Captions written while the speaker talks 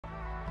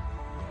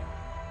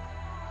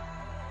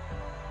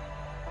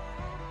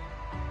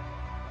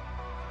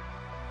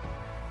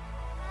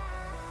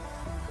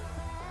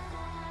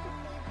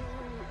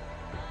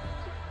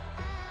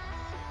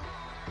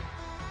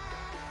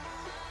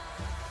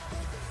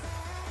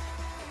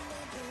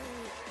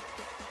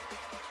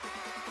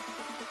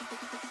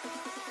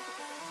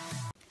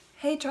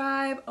Hey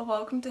tribe,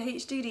 welcome to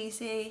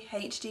HGDC,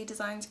 HD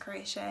Designs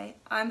Crochet.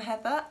 I'm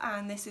Heather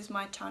and this is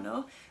my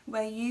channel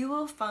where you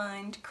will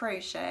find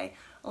crochet,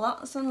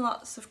 lots and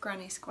lots of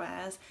granny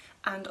squares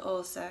and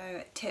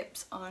also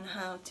tips on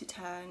how to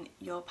turn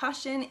your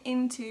passion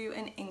into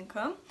an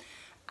income.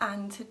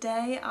 And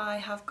today I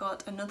have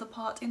got another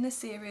part in the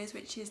series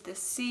which is the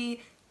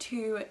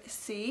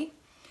C2C,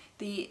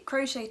 the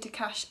Crochet to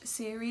Cash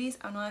series,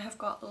 and I have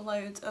got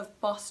loads of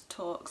boss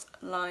talks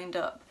lined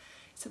up.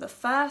 So the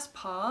first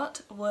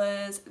part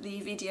was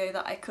the video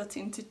that I cut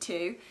into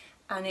two,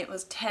 and it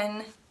was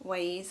 10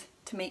 ways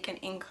to make an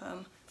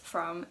income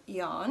from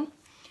yarn,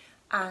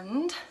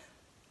 and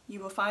you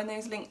will find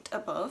those linked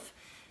above.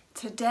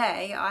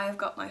 Today I have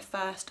got my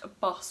first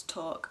boss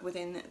talk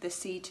within the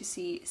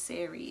C2C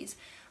series,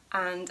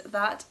 and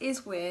that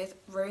is with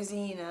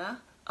Rosina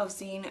of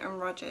Zina and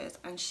Rogers,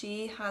 and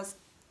she has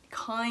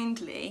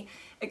kindly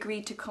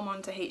agreed to come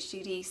on to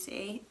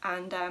HGDC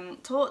and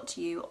talk to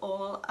you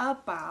all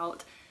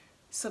about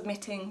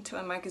submitting to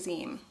a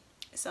magazine.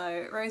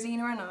 So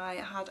Rosina and I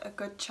had a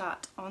good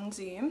chat on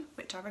Zoom,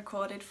 which I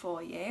recorded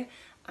for you,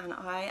 and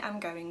I am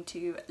going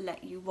to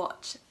let you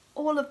watch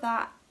all of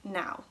that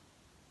now.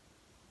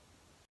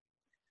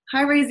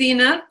 Hi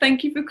Rosina,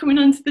 thank you for coming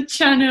onto the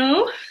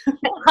channel.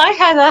 Hi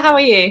Heather, how are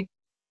you?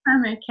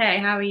 I'm okay,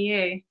 how are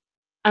you?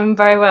 I'm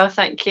very well,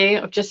 thank you.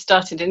 I've just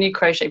started a new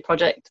crochet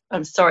project.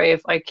 I'm sorry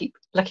if I keep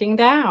looking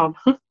down.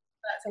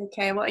 That's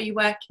okay, what are you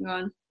working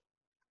on?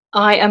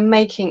 I am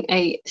making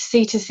a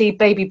C2C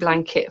baby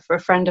blanket for a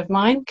friend of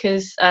mine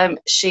because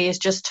she has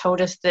just told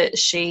us that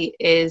she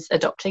is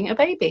adopting a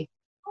baby.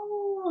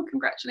 Oh,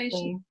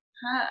 congratulations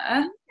to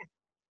her.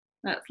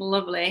 That's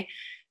lovely.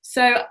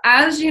 So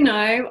as you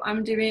know,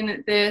 I'm doing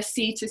the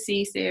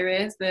C2C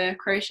series, the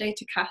Crochet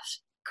to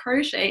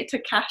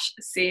Cash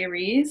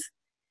series,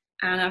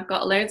 and I've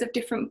got loads of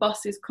different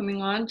bosses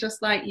coming on,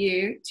 just like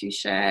you, to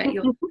share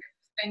your tips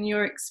and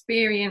your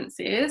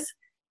experiences.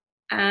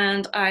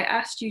 And I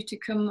asked you to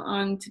come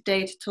on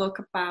today to talk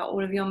about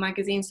all of your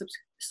magazine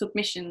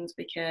submissions,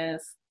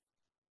 because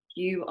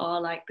you are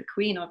like the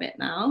queen of it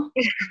now.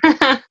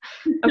 I've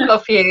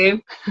got a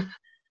few.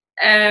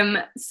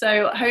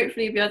 So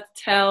hopefully you'll be able to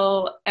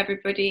tell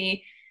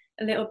everybody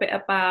a little bit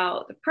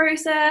about the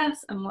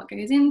process and what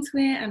goes into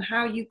it and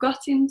how you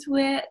got into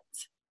it.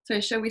 So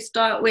shall we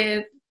start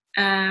with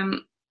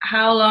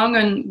how long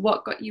and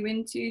what got you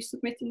into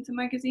submitting to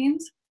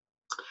magazines?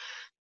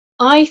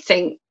 I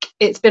think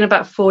it's been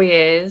about 4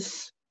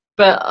 years,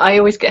 but I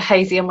always get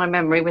hazy on my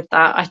memory with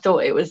that. I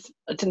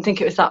didn't think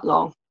it was that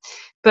long.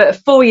 But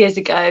 4 years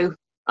ago,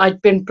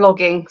 I'd been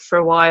blogging for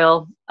a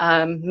while,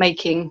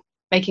 making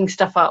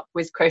stuff up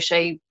with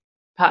crochet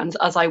patterns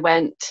as I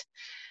went.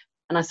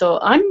 And I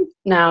thought, I'm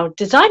now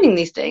designing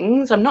these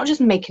things. I'm not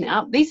just making it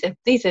up.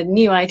 These are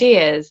new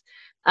ideas.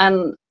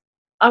 And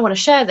I want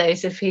to share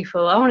those with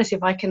people. I want to see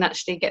if I can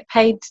actually get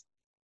paid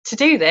to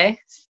do this.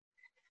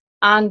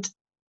 And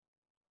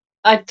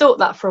I'd thought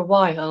that for a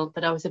while,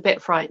 but I was a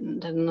bit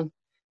frightened. And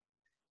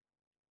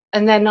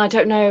then I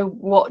don't know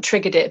what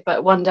triggered it,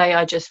 but one day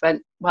I just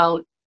went,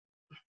 well,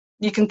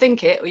 you can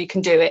think it or you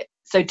can do it,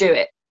 so do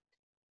it.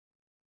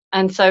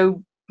 And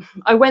so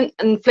I went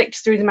and flicked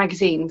through the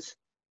magazines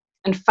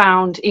and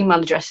found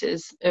email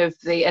addresses of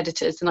the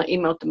editors, and I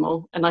emailed them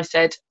all and I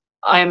said,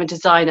 I am a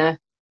designer,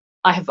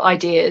 I have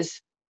ideas,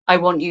 I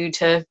want you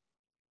to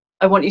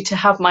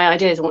have my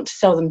ideas, I want to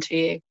sell them to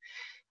you.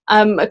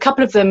 A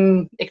couple of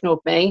them ignored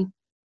me,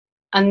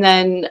 and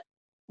then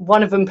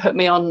one of them put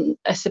me on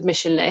a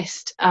submission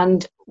list,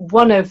 and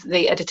one of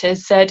the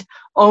editors said,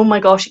 oh my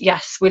gosh,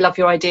 yes, we love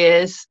your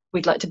ideas,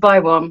 we'd like to buy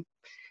one.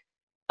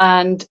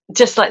 And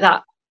just like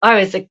that, I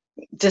was a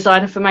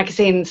designer for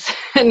magazines,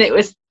 and it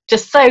was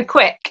just so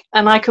quick,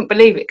 and I couldn't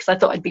believe it because I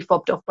thought I'd be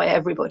fobbed off by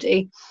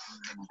everybody,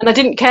 and I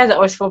didn't care that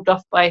I was fobbed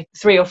off by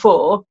 3 or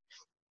 4.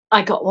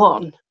 I got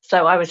one,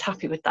 so I was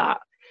happy with that.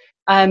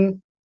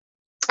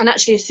 And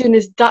actually, as soon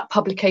as that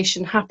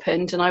publication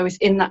happened and I was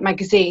in that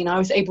magazine, I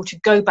was able to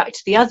go back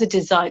to the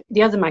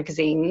other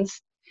magazines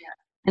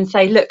and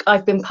say, look,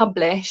 I've been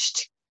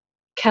published,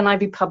 can I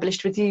be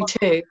published with you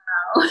too?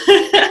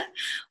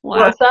 Wow.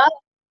 What's that?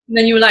 And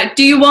then you were like,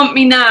 do you want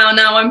me now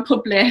I'm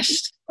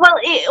published? Well,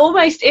 it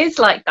almost is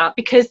like that,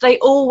 because they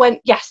all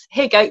went, yes,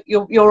 here you go,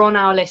 you're on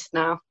our list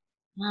now.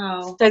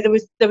 Wow. So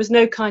there was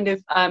no kind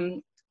of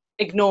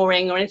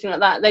ignoring or anything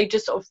like that. They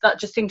just that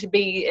just seemed to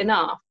be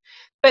enough.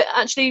 But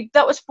actually,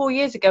 that was 4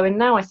 years ago, and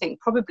now I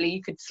think probably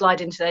you could slide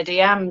into their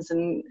DMs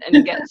and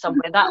get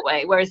somewhere that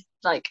way. Whereas,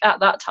 like at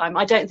that time,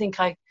 I don't think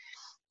I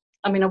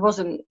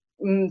wasn't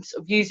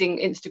sort of using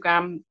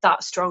Instagram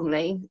that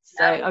strongly,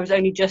 so I was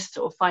only just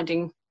sort of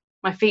finding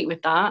my feet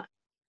with that.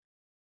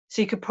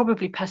 So you could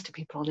probably pester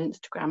people on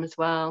Instagram as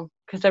well,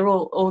 because they're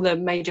all the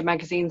major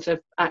magazines are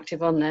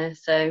active on there.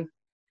 So,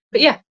 but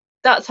yeah,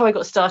 that's how I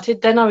got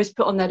started. Then I was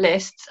put on their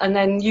lists, and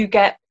then you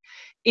get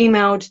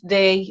emailed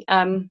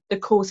the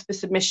calls for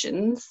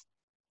submissions,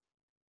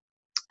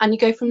 and you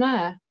go from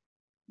there.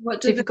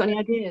 What So if you've got any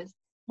ideas.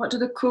 What do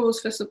the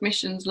calls for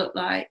submissions look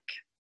like?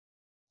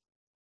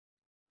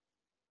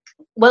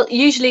 Well,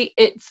 usually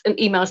it's an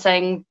email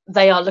saying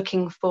they are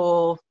looking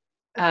for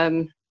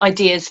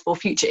ideas for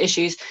future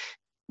issues.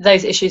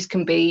 Those issues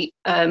can be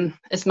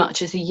as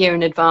much as a year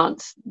in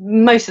advance.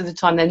 Most of the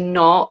time they're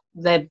not.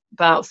 They're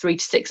about 3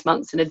 to 6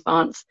 months in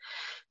advance.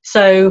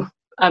 So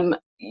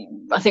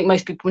I think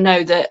most people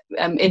know that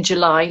in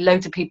July,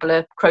 loads of people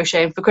are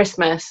crocheting for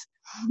Christmas,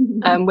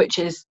 which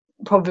is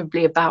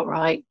probably about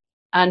right.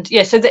 And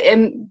yeah, so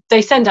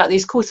they send out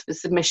these calls for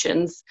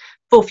submissions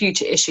for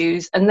future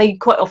issues, and they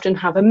quite often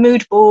have a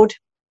mood board,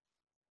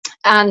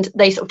 and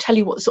they sort of tell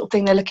you what sort of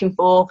thing they're looking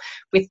for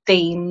with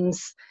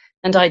themes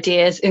and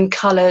ideas in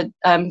colour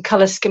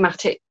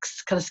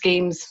schematics, colour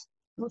schemes,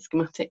 not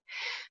schematic,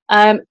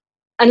 and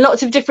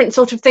lots of different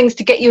sort of things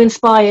to get you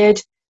inspired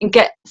and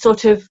get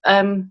sort of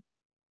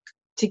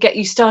to get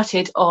you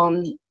started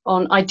on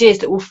ideas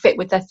that will fit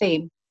with their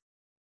theme.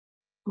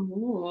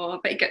 Oh, I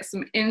bet you get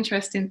some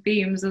interesting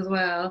themes as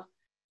well.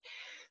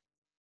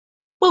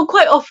 Well,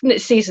 quite often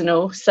it's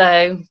seasonal,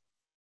 so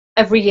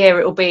every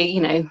year it will be,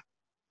 you know,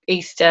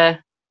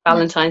 Easter,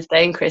 Valentine's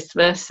Day and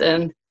Christmas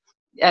and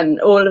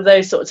all of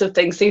those sorts of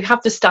things. So you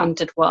have the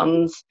standard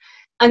ones,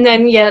 and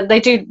then yeah, they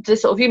do the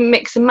sort of, you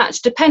mix and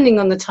match depending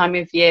on the time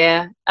of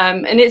year,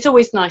 and it's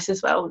always nice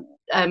as well.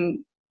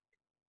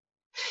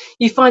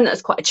 You find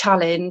that's quite a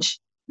challenge,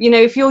 you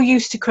know, if you're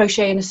used to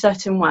crochet in a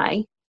certain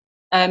way.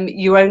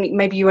 You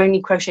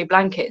only crochet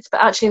blankets,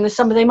 but actually in the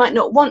summer they might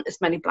not want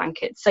as many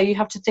blankets, so you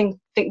have to think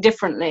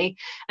differently,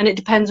 and it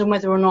depends on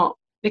whether or not,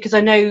 because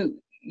I know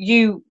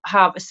you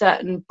have a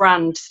certain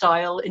brand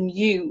style and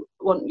you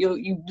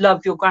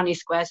love your granny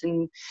squares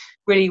and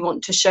really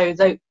want to show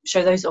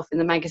those off in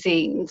the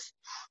magazines,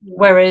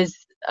 whereas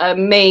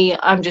me,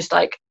 I'm just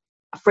like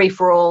a free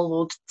for all,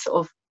 will sort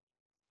of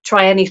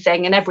try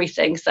anything and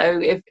everything. So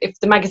if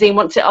the magazine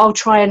wants it, I'll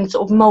try and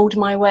sort of mold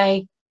my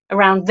way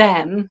around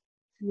them,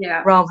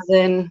 rather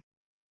than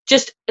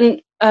just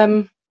to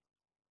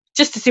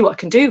see what I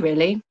can do,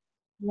 really.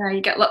 Yeah,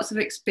 you get lots of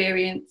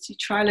experience, you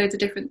try loads of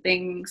different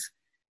things,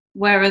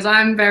 whereas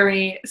I'm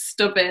very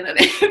stubborn, and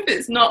if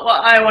it's not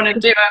what I want to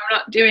do, I'm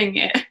not doing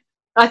it.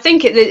 I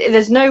think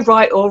there's no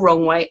right or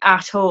wrong way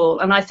at all,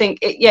 and I think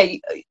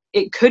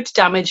it could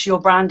damage your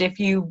brand if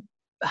you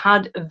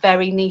had a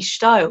very niche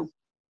style.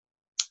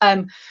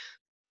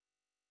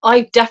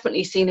 I've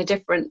definitely seen a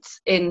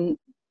difference in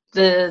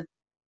the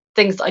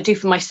things that I do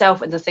for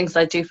myself and the things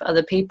I do for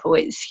other people.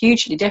 It's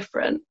hugely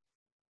different,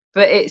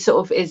 but it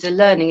sort of is a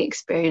learning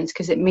experience,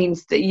 because it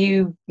means that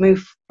you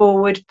move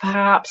forward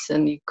perhaps,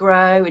 and you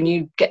grow and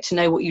you get to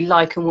know what you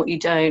like and what you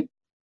don't.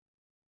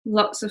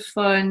 Lots of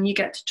fun. You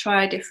get to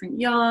try different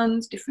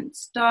yarns, different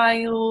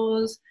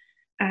styles.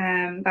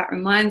 That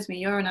reminds me,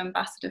 you're an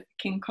ambassador for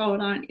King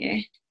Cold, aren't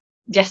you?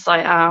 Yes,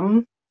 I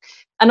am.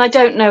 And I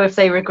don't know if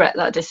they regret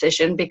that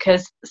decision,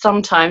 because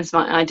sometimes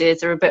my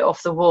ideas are a bit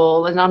off the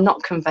wall and I'm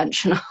not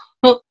conventional.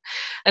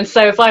 And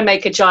so if I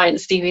make a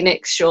giant Stevie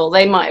Nicks shawl,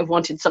 they might have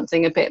wanted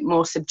something a bit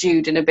more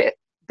subdued and a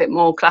bit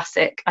more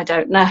classic. I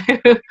don't know.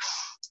 I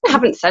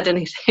haven't said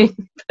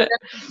anything. But,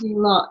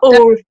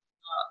 or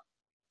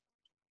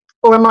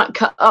I might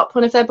cut up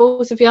one of their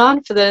balls of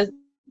yarn for the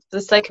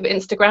sake of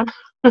Instagram.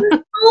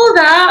 All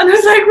that, and I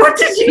was like, what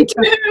did you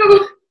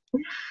do?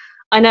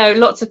 I know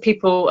lots of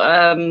people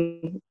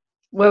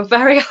were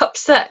very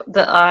upset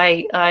that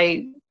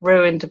I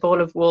ruined a ball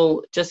of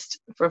wool just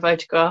for a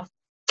photograph.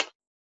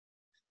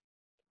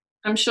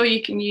 I'm sure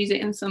you can use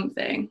it in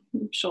something.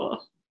 I'm sure.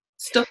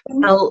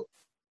 Well,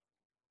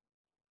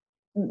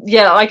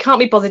 yeah, I can't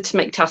be bothered to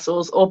make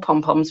tassels or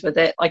pom-poms with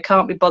it. I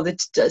can't be bothered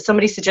to,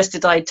 somebody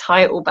suggested I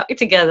tie it all back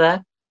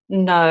together.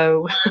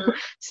 No.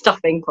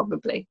 Stuffing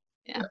probably.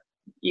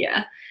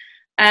 Yeah.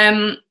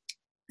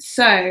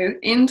 So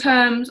in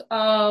terms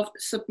of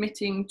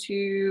submitting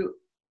to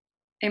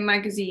a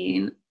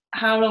magazine,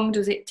 how long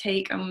does it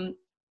take?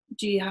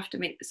 Do you have to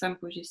make the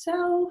samples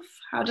yourself?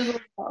 How does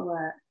all that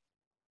work?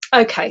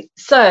 Okay,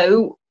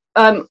 so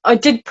I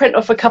did print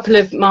off a couple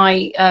of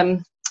my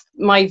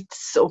my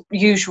sort of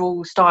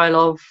usual style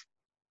of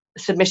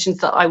submissions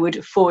that I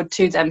would forward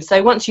to them.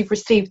 So once you've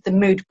received the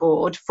mood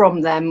board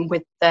from them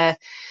with their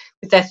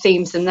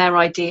themes and their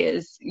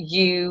ideas,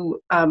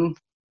 you come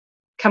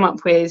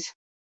up with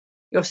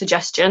your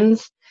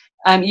suggestions.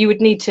 You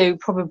would need to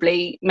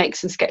probably make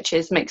some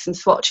sketches, make some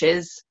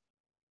swatches,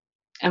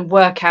 and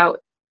work out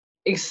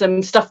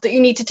some stuff that you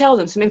need to tell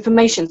them, some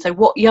information. So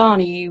what yarn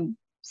are you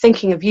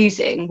thinking of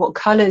using? What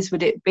colours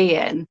would it be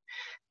in?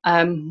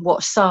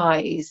 What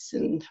size,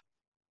 and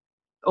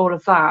all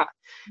of that.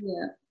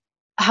 Yeah.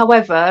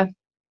 However,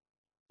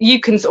 you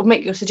can sort of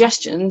make your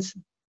suggestions,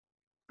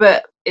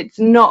 but it's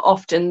not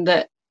often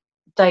that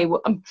they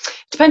will. It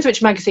depends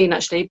which magazine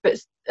actually, but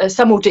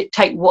some will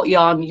dictate what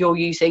yarn you're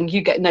using.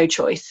 You get no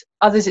choice.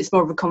 Others, it's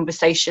more of a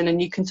conversation,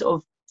 and you can sort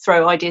of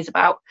throw ideas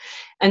about.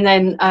 And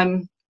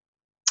then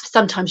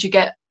sometimes you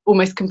get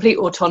almost complete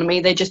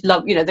autonomy. They just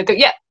love, you know, they go,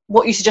 yeah,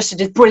 what you suggested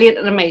is brilliant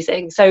and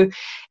amazing. So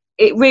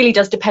it really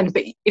does depend.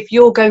 But if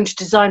you're going to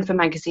design for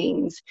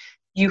magazines,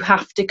 you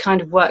have to kind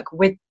of work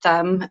with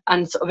them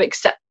and sort of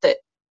accept that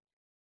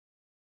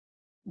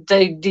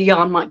the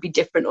yarn might be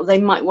different, or they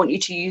might want you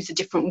to use a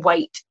different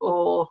weight,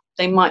 or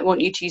they might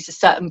want you to use a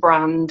certain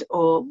brand,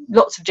 or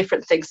lots of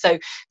different things. So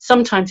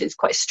sometimes it's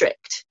quite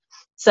strict.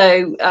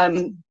 So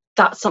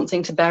that's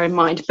something to bear in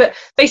mind. But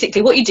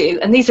basically what you do,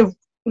 and these are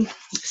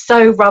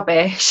so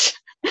rubbish,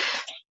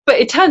 but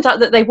it turns out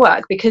that they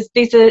work because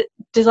these are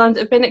designs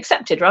that have been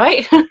accepted,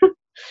 right?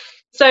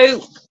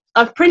 So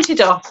I've printed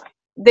off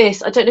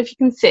this. I don't know if you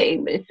can see,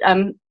 but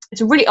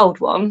it's a really old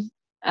one.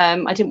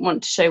 I didn't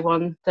want to show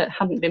one that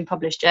hadn't been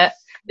published yet.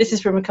 This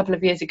is from a couple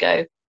of years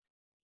ago.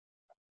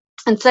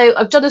 And so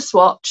I've done a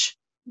swatch,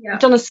 I've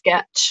done a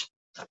sketch,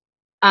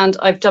 and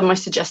I've done my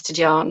suggested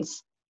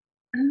yarns.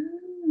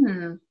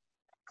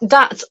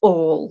 That's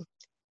all.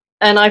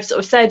 And I've sort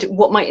of said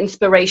what my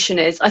inspiration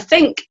is. I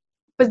think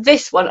for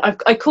this one,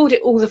 I called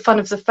it All the Fun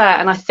of the Fair,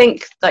 and I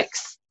think like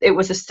it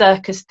was a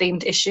circus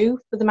themed issue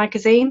for the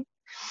magazine.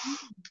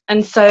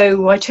 And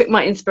so I took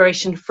my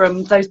inspiration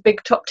from those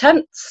big top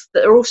tents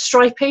that are all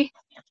stripy.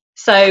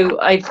 So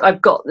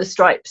I've got the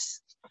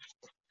stripes,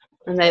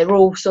 and they're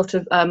all sort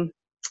of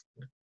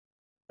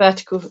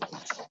vertical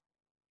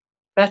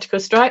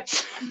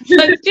stripes. Do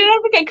you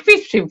ever get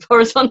confused between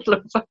horizontal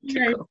and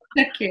vertical?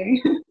 No,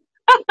 checking.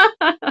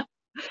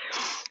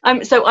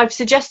 So I've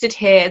suggested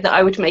here that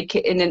I would make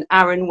it in an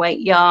Aran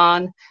weight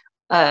yarn,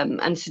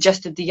 and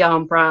suggested the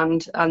yarn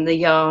brand and the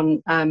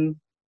yarn,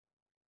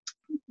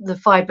 the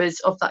fibres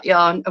of that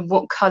yarn and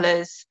what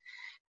colours,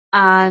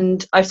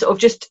 and I've sort of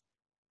just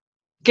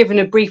given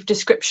a brief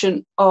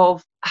description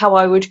of how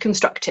I would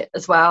construct it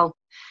as well.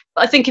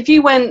 But I think if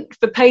you went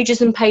for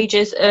pages and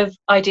pages of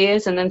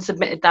ideas and then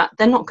submitted that,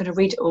 they're not going to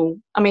read it all.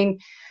 I mean,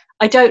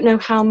 I don't know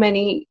how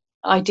many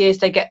ideas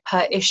they get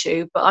per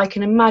issue, but I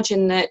can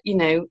imagine that, you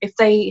know, if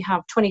they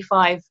have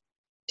 25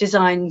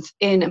 designs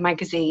in a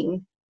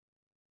magazine,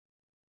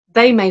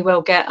 they may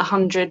well get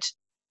 100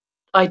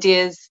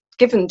 ideas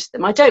given to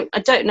them. I don't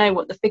know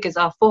what the figures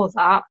are for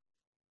that.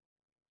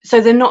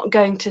 So they're not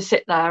going to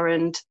sit there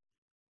and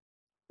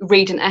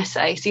read an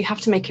essay. So you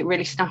have to make it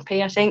really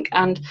snappy, I think.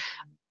 And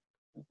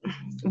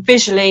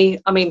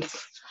visually, I mean,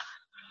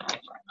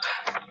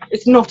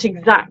 it's not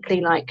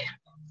exactly like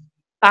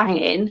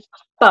banging,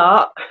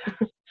 but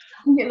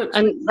It looks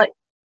and like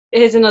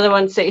here's another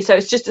one. See, so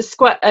it's just a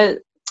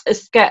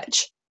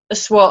sketch, a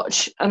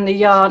swatch, and the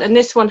yarn. And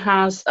this one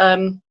has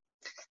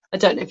I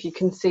don't know if you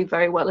can see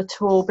very well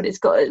at all, but it's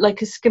got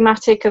like a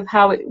schematic of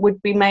how it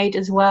would be made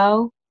as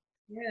well.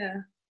 Yeah.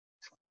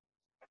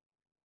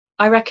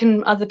 I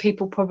reckon other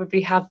people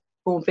probably have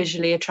more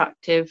visually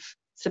attractive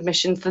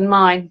submissions than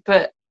mine,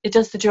 but it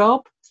does the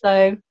job.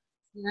 So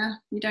yeah,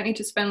 you don't need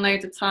to spend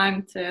loads of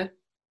time to,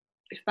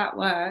 if that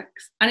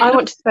works. And I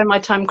want to spend my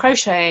time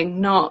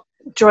crocheting, not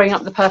drawing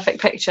up the perfect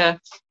picture.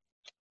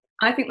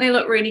 I think they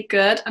look really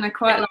good, and I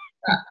quite like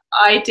that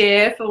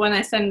idea for when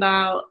I send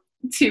out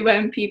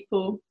to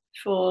people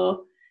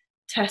for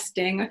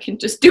testing. I can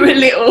just do a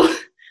little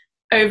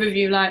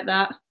overview like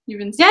that.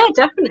 Yeah,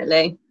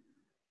 definitely.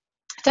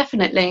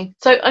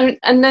 So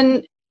and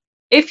then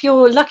if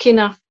you're lucky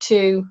enough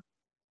to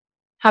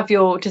have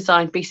your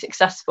design be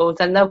successful,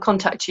 then they'll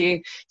contact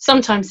you.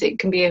 Sometimes it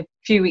can be a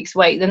few weeks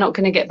wait. They're not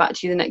going to get back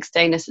to you the next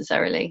day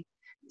necessarily,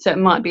 so it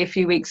might be a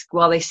few weeks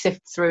while they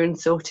sift through and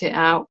sort it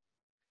out,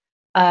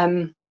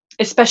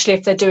 especially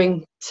if they're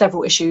doing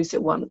several issues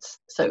at once.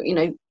 So, you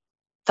know,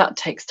 that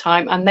takes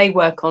time, and they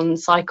work on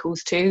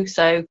cycles too.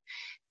 So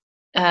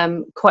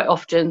quite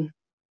often,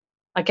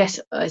 I guess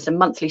it's a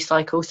monthly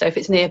cycle. So if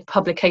it's near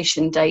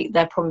publication date,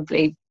 they're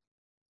probably,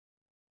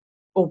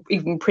 or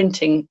even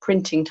printing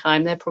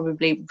time, they're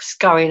probably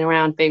scurrying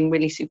around being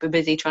really super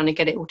busy trying to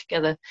get it all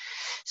together.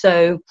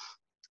 So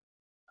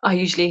I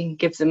usually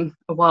give them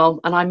a while,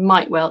 and I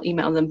might well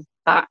email them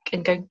back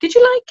and go, did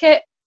you like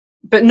it?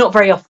 But not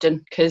very often,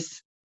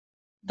 because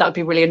that would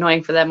be really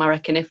annoying for them, I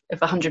reckon, if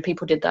 100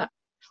 people did that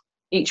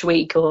each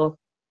week or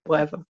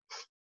whatever.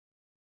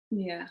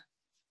 Yeah,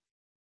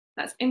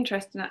 that's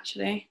interesting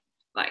actually.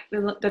 Like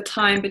the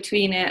time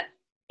between it,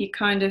 I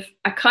kind of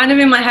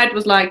in my head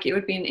was like it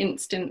would be an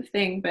instant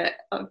thing, but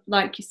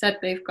like you said,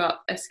 they've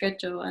got a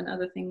schedule and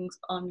other things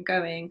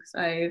ongoing.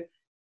 So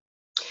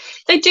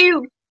they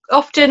do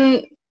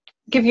often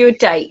give you a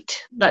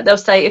date. Like they'll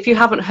say, if you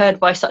haven't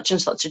heard by such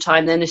and such a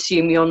time, then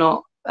assume you're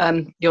not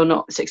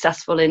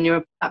successful in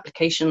your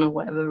application or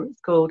whatever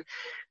it's called.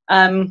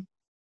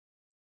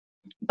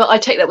 But I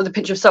take that with a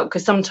pinch of salt,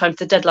 because sometimes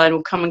the deadline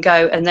will come and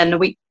go, and then a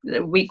week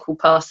will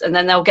pass, and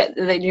then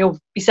you'll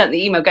be sent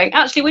the email going,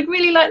 actually, we'd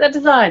really like that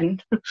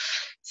design.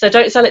 So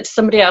don't sell it to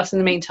somebody else in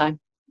the meantime,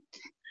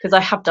 because I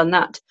have done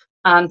that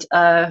and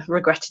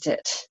regretted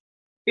it.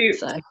 oops.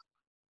 So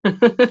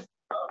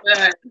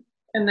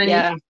and then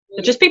yeah,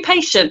 so just be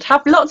patient.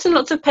 Have lots and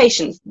lots of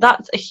patience.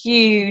 That's a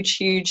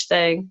huge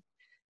thing.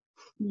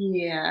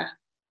 Yeah,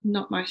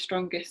 not my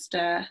strongest.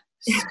 So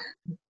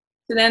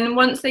then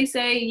once they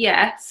say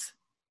yes,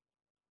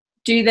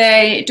 do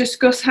they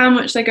discuss how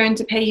much they're going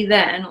to pay you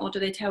then, or do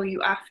they tell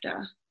you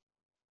after?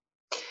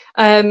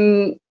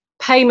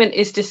 Payment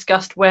is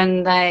discussed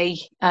when they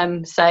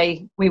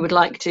say, we would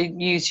like to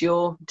use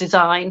your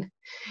design.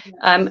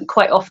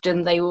 Quite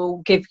often they will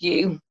give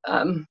you,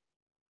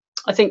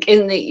 I think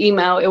in the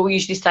email it will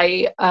usually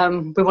say,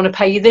 we want to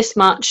pay you this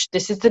much,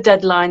 this is the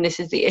deadline, this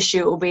is the issue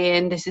it will be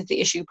in, this is the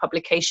issue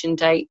publication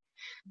date.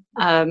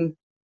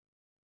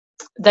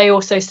 They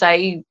also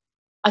say,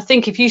 I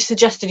think if you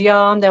suggested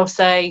yarn, they'll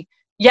say,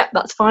 yep,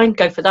 that's fine,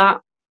 go for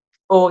that.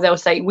 Or they'll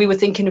say, we were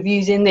thinking of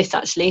using this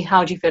actually,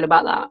 how do you feel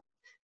about that?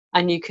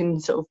 And you can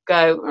sort of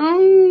go,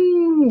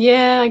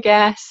 yeah, I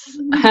guess.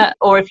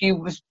 Or if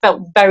you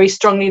felt very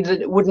strongly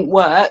that it wouldn't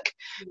work,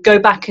 go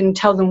back and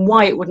tell them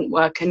why it wouldn't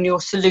work and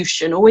your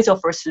solution. Always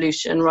offer a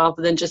solution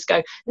rather than just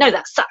go, no,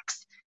 that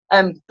sucks.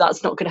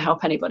 That's not going to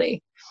help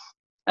anybody.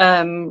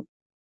 There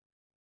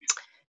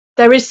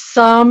is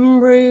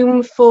some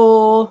room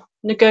for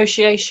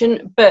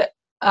negotiation, but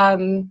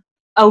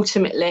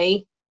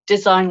ultimately,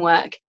 design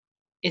work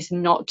is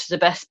not the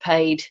best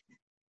paid.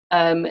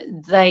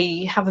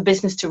 They have a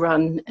business to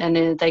run,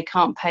 and they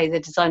can't pay the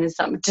designers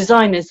that much.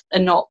 Designers are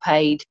not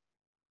paid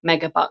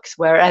mega bucks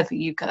wherever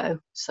you go.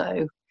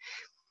 So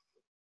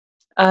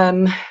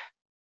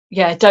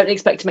yeah, don't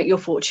expect to make your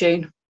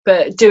fortune,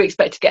 but do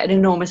expect to get an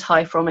enormous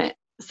high from it.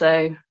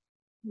 So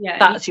yeah,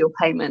 that's your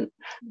payment.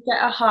 You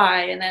get a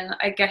high, and then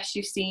I guess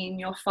you've seen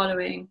your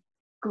following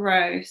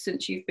grow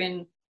since you've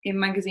been in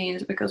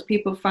magazines because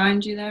people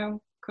find you there,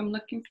 come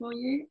looking for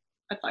you.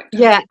 I'd like to.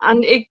 Yeah,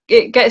 and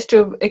it gets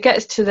to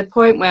the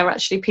point where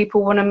actually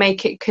people want to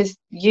make it because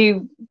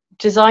you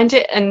designed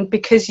it, and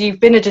because you've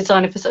been a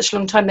designer for such a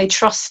long time, they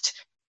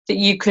trust that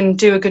you can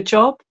do a good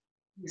job.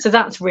 Yeah. So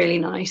that's really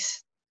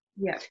nice.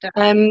 Yeah,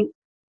 definitely.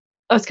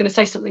 I was going to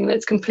say something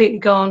that's completely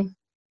gone. I'm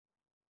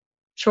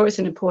sure it's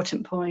an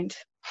important point.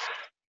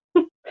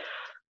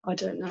 I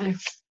don't know.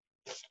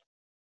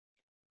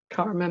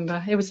 Can't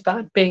remember. It was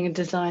about being a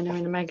designer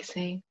in a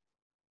magazine.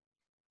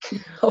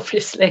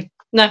 Obviously.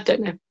 No,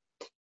 don't know.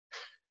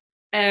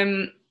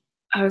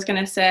 I was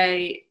going to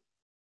say,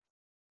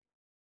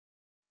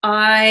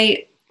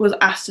 I was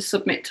asked to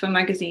submit to a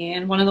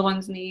magazine, one of the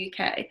ones in the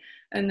UK,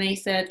 and they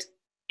said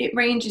it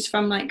ranges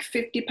from like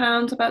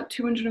 £50 about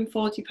 £240.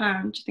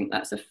 Do you think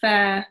that's a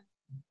fair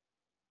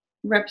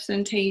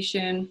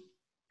representation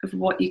of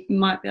what you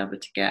might be able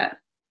to get?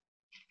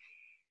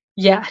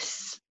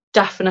 Yes,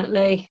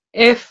 definitely.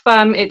 If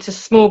it's a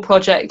small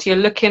project, you're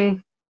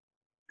looking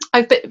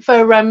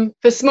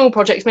for small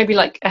projects, maybe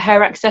like a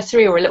hair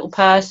accessory or a little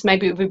purse,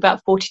 maybe it would be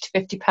about £40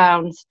 to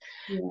 £50.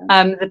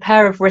 Yeah. The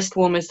pair of wrist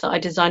warmers that I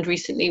designed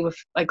recently,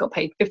 I got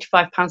paid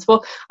 £55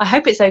 for. I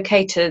hope it's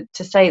okay to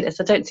say this.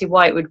 I don't see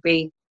why it would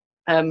be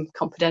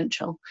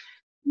confidential.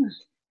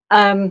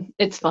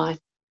 It's fine.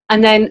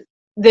 And then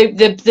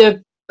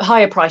the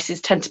higher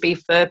prices tend to be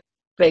for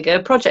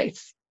bigger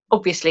projects,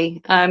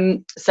 obviously.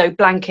 So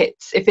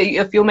blankets,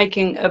 if you're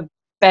making a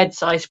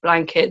bed-sized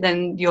blanket,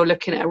 then you're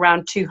looking at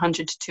around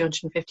 £200 to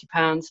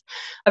 £250.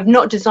 I've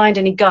not designed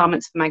any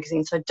garments for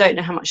magazines, so I don't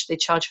know how much they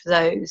charge for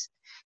those.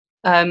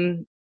 But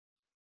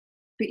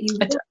you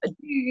will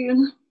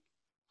soon.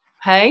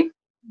 Hey?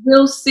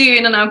 Real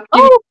soon, and I'll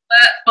give you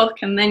a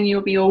workbook, and then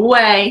you'll be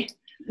away.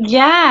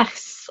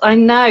 Yes, I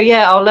know.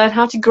 Yeah, I'll learn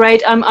how to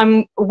grade.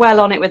 I'm well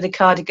on it with the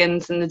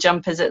cardigans and the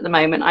jumpers at the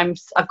moment.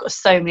 I've got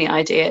so many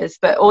ideas,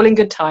 but all in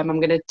good time.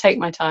 I'm going to take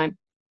my time.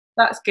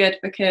 That's good,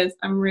 because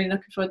I'm really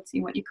looking forward to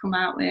seeing what you come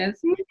out with.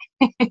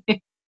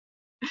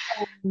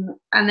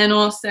 And then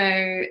also,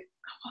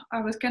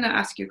 I was going to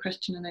ask you a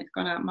question and it's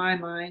gone out of my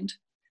mind.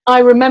 I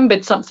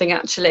remembered something,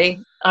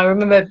 actually. I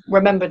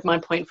remembered my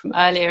point from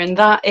earlier, and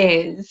that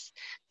is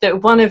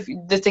that one of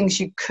the things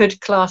you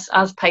could class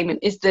as payment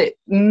is that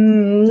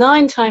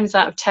 9 times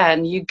out of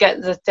 10 you'd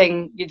get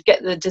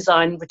the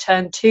design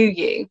returned to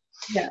you.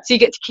 Yeah. So you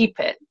get to keep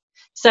it.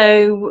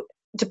 So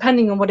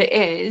depending on what it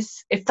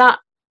is, if that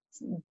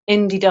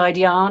indie dyed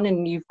yarn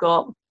and you've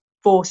got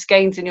 4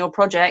 skeins in your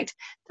project,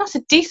 that's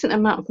a decent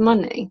amount of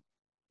money.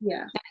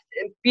 Yeah.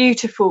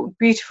 Beautiful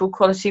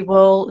quality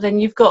wool, then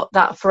you've got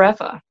that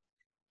forever.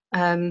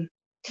 Do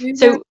you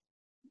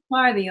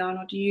supply the yarn,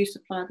 or do you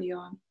supply the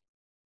yarn?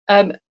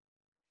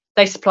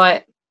 They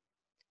supply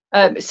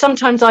it.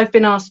 Sometimes I've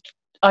been asked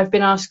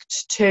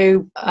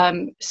to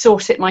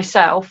source it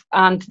myself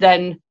and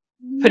then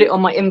put it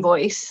on my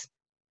invoice,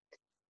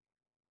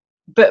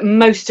 but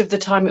most of the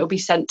time it will be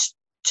sent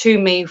to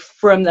me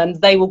from them.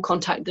 They will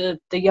contact the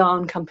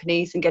yarn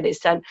companies and get it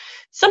sent.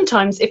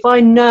 Sometimes if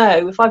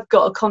I've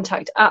got a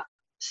contact at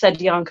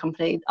said yarn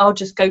company, I'll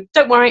just go,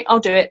 don't worry, I'll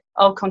do it.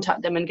 I'll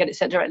contact them and get it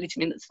sent directly to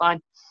me, and that's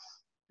fine.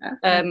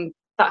 Okay.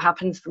 That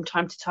happens from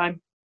time to time.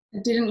 I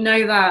didn't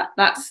know that.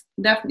 That's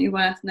definitely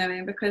worth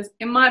knowing, because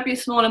it might be a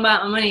small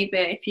amount of money,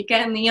 but if you're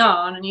getting the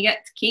yarn and you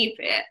get to keep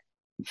it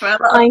for a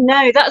lot. I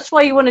know, that's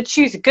why you want to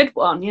choose a good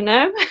one,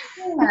 Yeah.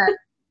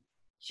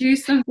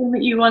 Choose something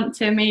that you want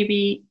to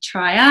maybe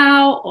try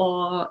out,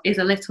 or is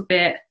a little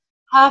bit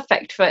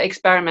perfect for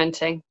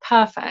experimenting.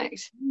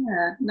 Perfect.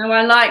 Yeah, no,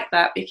 I like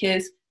that,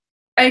 because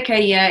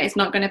okay, yeah, it's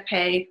not going to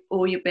pay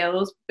all your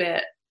bills,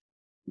 but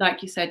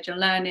like you said, you're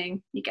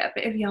learning, you get a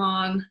bit of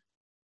yarn.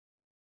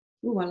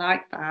 Oh, I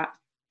like that.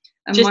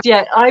 And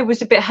I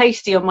was a bit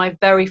hasty on my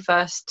very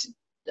first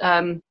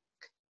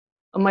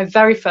on my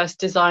very first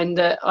design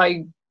that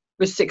I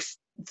was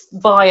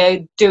via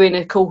doing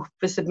a call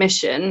for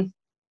submission,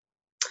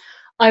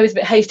 I was a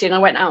bit hasty and I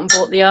went out and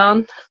bought the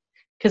yarn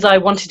because I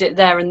wanted it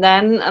there and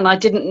then, and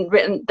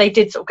they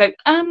did sort of go,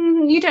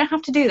 you don't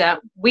have to do that,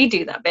 we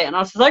do that bit. And I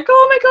was like,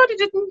 oh my god, I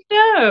didn't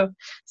know.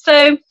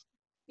 So,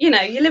 you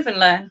know, you live and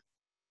learn.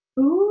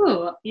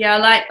 Ooh, yeah, I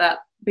like that,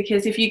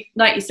 because if you,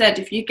 like you said,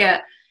 if you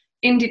get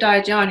indie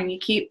dyed yarn and you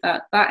keep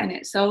that in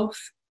itself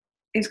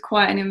is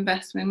quite an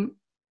investment.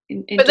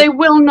 But they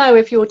will know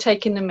if you're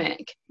taking the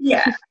mick.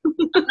 Yeah. I'm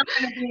not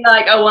going to be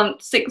like, I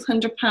want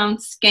 £600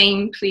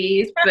 skein,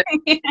 please. But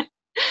Yeah.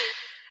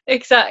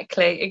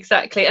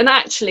 Exactly. And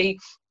actually,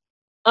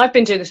 I've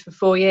been doing this for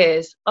 4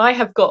 years. I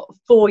have got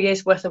 4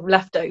 years worth of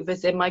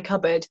leftovers in my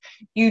cupboard.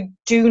 You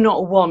do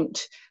not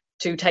want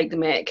to take the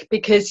mick,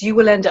 because you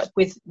will end up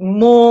with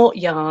more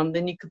yarn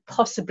than you could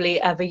possibly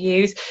ever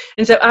use.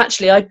 And so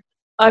actually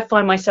I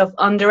find myself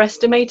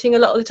underestimating a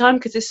lot of the time,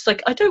 because it's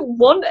like, I don't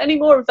want any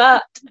more of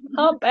that. I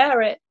can't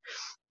bear it.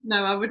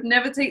 No, I would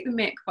never take the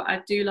mick, but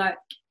I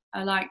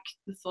like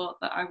the thought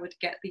that I would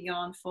get the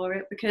yarn for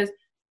it, because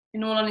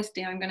in all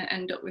honesty, I'm going to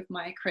end up with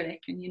my acrylic,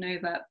 and you know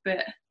that. But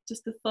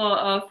just the thought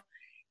of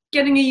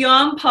getting a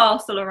yarn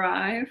parcel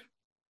arrive.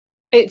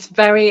 It's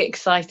very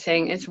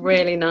exciting. It's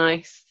really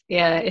nice.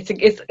 Yeah,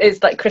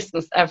 it's like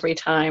Christmas every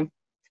time.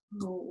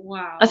 Oh,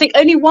 wow. I think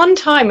only one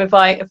time if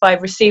I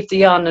received the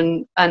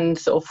yarn and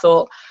sort of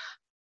thought,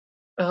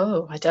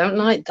 oh, I don't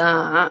like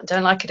that,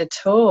 don't like it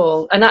at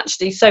all. And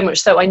actually, so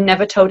much so I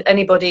never told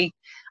anybody.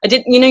 I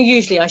didn't, you know,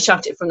 usually I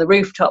shout it from the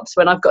rooftops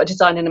when I've got a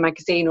design in a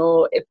magazine,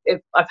 or if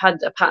I've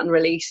had a pattern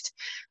released.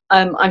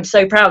 I'm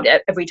so proud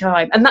every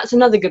time. And that's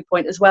another good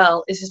point as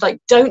well, is just like,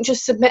 don't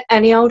just submit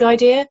any old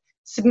idea,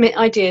 submit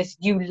ideas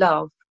you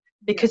love,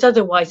 because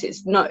otherwise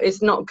it's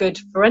not good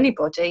for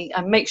anybody.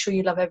 And make sure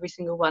you love every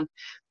single one.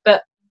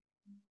 But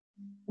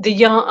the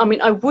yarn, I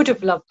mean, I would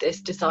have loved this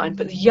design,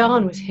 but the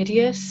yarn was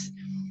hideous.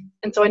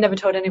 And so I never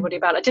told anybody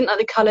about it. I didn't like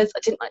the colours. I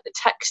didn't like the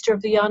texture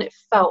of the yarn. It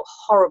felt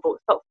horrible.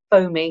 It felt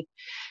foamy.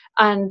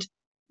 And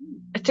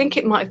I think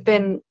it might have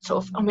been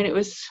sort of, I mean,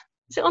 is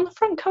it on the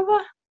front cover?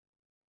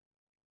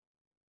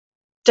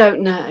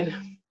 Don't know.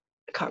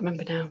 I can't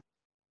remember now.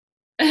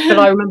 But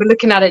I remember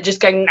looking at it just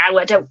going, no,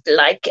 I don't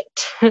like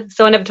it.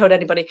 So I never told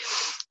anybody.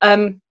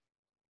 But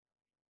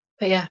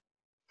yeah.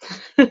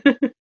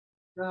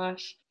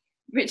 Gosh.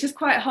 Which is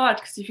quite hard,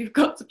 because if you've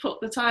got to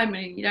put the time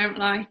in and you don't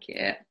like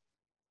it.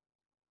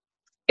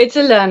 It's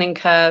a learning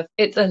curve.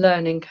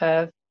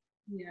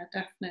 Yeah,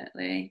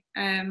 definitely.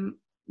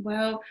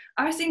 Well,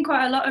 I've seen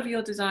quite a lot of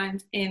your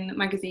designs in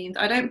magazines.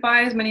 I don't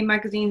buy as many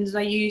magazines as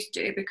I used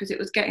to, because it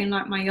was getting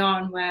like my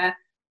yarn where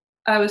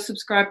I was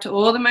subscribed to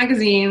all the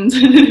magazines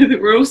that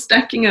were all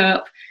stacking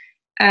up.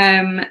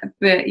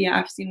 But yeah,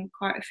 I've seen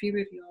quite a few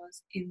of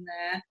yours in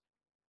there,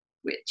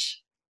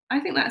 which I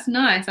think that's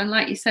nice. And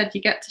like you said, you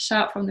get to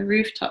shout from the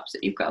rooftops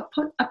that you've got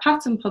a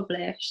pattern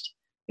published.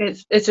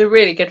 It's a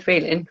really good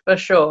feeling, for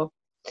sure.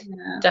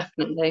 Yeah.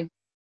 Definitely.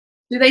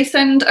 Do they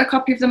send a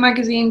copy of the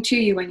magazine to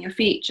you when you're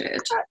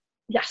featured?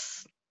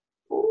 Yes.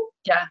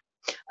 Yeah.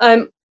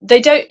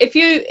 They don't.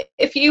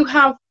 If you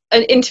have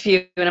an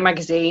interview in a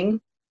magazine,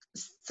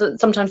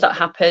 sometimes that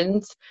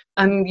happens.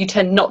 You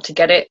tend not to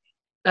get it.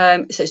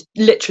 So it's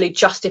literally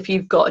just if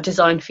you've got a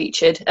design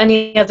featured.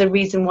 Any other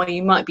reason why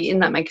you might be in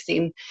that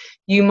magazine,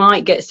 you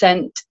might get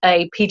sent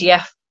a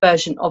PDF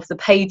version of the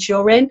page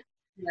you're in,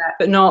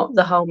 but not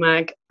the whole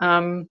mag.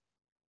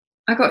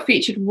 I got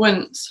featured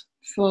once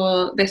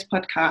for this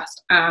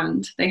podcast,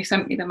 and they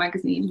sent me the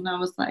magazine, and I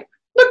was like,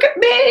 look at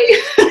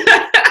me.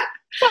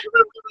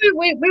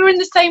 we were in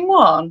the same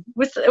one.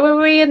 Were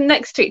we in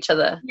next to each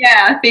other?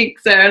 Yeah, I think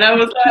so. And I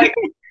was like,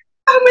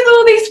 I'm with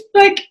all these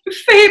like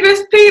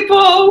famous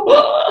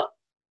people.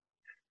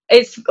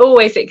 It's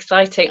always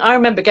exciting. I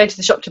remember going to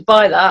the shop to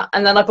buy that,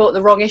 and then I bought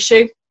the wrong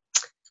issue,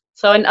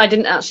 so I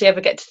didn't actually ever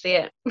get to see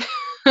it.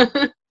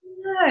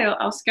 No,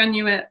 I'll scan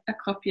you a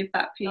copy of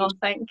that piece. Oh,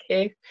 thank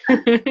you.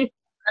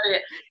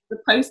 The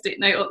post-it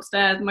note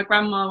upstairs. My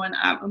grandma went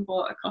out and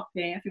bought a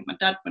copy. I think my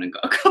dad went and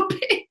got a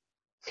copy.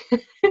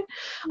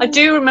 I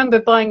do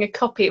remember buying a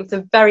copy of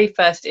the very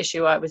first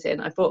issue I was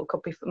in. I bought a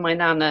copy for my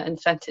nana and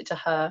sent it to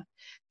her.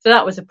 So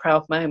that was a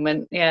proud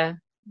moment, yeah.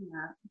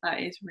 Yeah,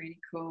 that is really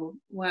cool.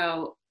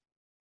 Well,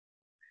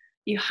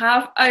 you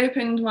have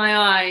opened my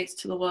eyes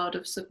to the world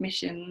of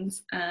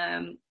submissions.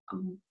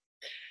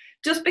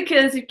 Just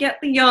because you get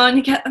the yarn,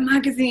 you get the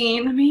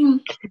magazine. I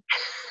mean,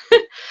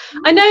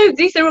 I know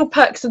these are all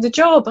perks of the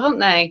job, aren't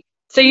they?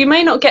 So you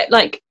may not get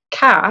like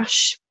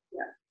cash,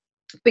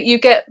 but you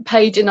get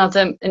paid in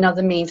other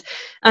means.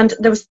 And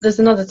there's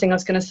another thing I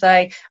was going to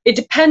say. It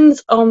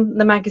depends on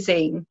the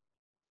magazine,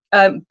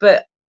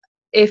 but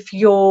if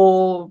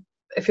you're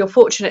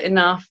fortunate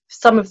enough,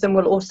 some of them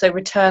will also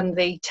return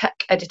the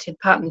tech edited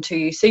pattern to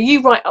you. So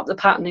you write up the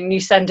pattern and you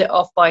send it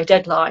off by a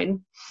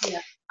deadline,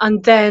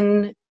 and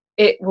then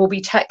it will be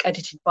tech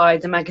edited by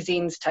the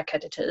magazine's tech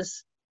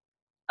editors,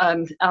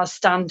 as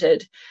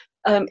standard.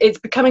 It's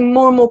becoming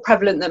more and more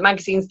prevalent that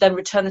magazines then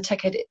return the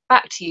tech edit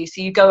back to you,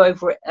 so you go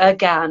over it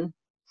again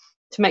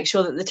to make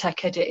sure that the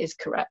tech edit is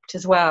correct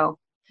as well.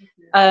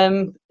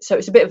 So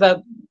it's a bit of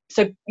a,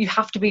 so you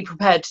have to be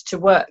prepared to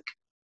work,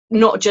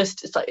 not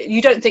just, it's like,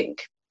 you don't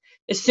think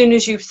as soon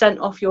as you've sent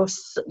off your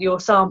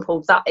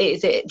sample that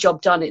is it,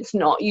 job done. It's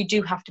not. You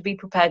do have to be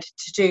prepared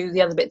to do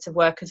the other bits of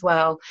work as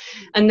well.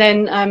 And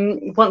then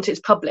once it's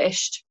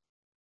published,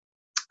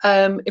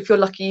 if you're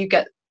lucky, you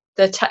get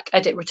the tech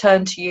edit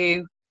returned to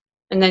you,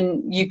 and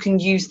then you can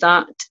use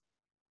that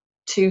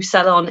to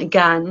sell on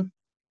again.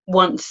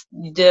 Once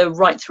the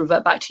rights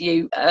revert back to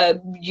you,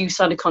 you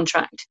sign a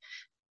contract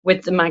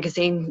with the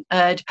magazine,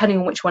 depending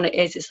on which one it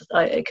is.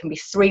 It can be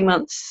 3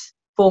 months,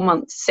 4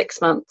 months,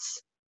 6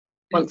 months.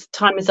 Once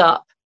time is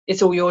up,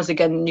 it's all yours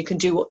again, and you can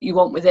do what you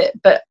want with it.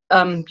 But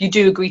you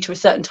do agree to a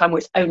certain time where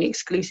it's only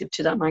exclusive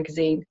to that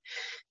magazine.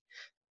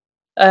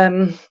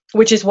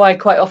 Which is why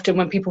quite often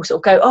when people sort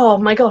of go, oh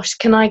my gosh,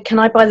 can I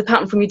buy the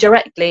pattern from you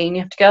directly? And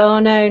you have to go, oh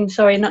no,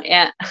 sorry, not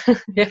yet.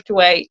 You have to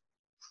wait.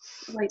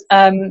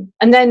 And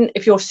then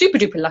if you're super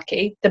duper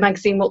lucky, the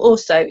magazine will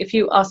also, if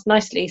you ask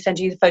nicely, send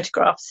you the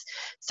photographs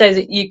so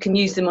that you can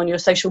use them on your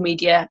social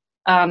media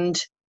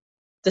and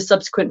the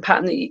subsequent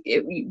pattern that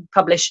you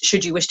publish,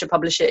 should you wish to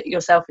publish it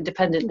yourself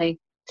independently.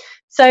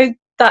 So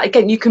that,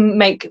 again, you can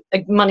make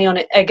money on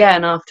it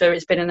again after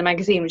it's been in the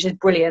magazine, which is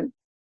brilliant.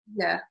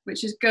 Yeah,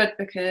 which is good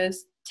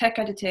because tech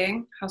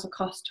editing has a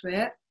cost to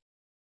it,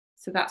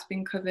 so that's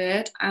been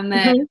covered. And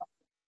then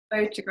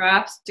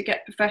photographs, to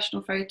get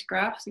professional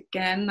photographs,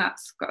 again,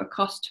 that's got a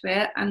cost to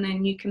it. And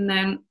then you can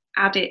then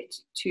add it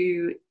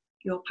to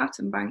your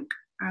pattern bank,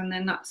 and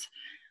then that's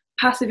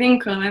passive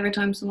income every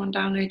time someone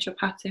downloads your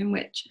pattern,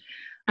 which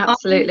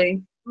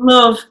absolutely I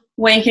love.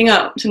 Waking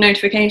up to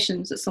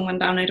notifications that someone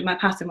downloaded my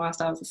pattern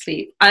whilst I was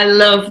asleep. I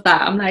love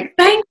that. I'm like,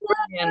 thank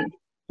you.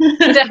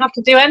 You don't have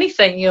to do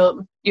anything.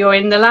 You're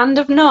in the land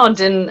of nod,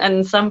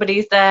 and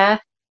somebody's there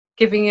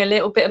giving you a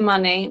little bit of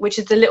money, which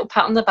is a little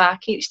pat on the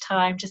back each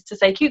time, just to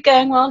say, keep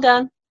going, well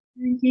done.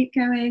 Keep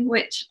going,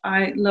 which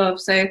I love.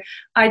 So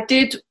I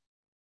do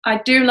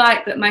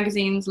like that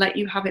magazines let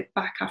you have it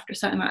back after a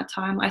certain amount of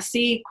time. I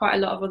see quite a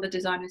lot of other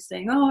designers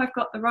saying, oh, I've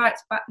got the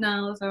rights back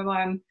now, so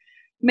I'm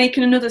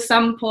making another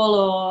sample,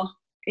 or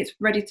it's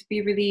ready to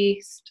be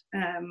released.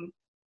 And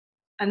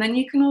then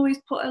you can always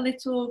put a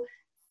little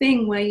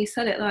thing where you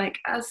sell it, like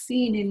as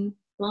seen in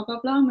blah blah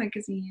blah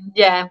magazine.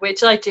 Yeah,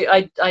 which I do.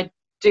 I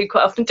do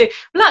quite often do.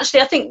 Well,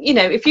 actually, I think, you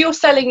know, if you're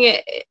selling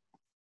it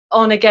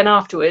on again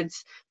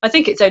afterwards, I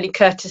think it's only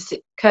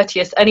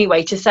courteous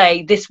anyway to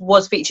say this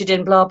was featured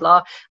in blah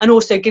blah, and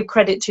also give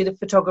credit to the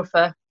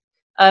photographer.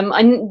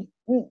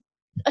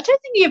 I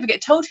don't think you ever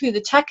get told who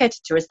the tech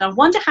editor is, and I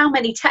wonder how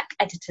many tech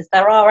editors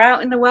there are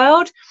out in the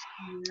world.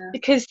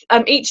 Because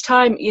each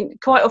time,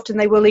 quite often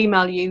they will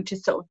email you to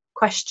sort of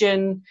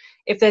question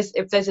if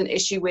there's an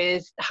issue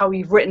with how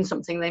you've written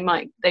something. They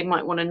might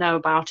want to know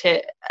about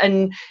it,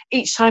 and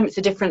each time it's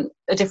a different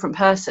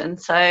person.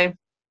 So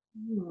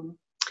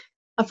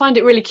I find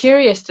it really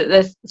curious that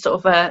there's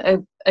sort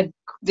of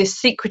this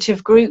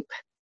secretive group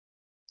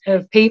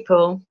of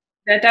people.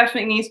 There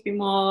definitely needs to be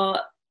more,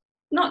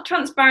 not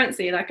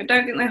transparency, like I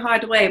don't think they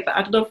hide away, but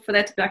I'd love for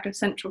there to be like a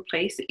central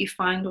place that you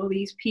find all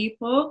these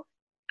people.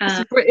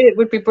 It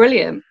would be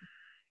brilliant.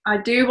 I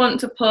do want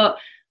to put,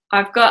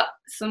 I've got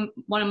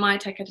one of my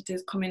tech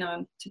editors coming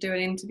on to do an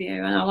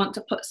interview, and I want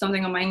to put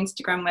something on my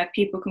Instagram where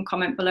people can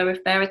comment below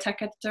if they're a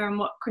tech editor and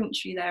what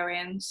country they're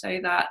in, so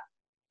that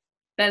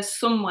there's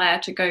somewhere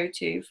to go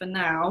to for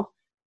now.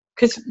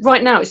 Because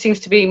right now it seems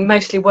to be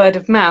mostly word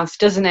of mouth,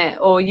 doesn't it?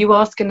 Or you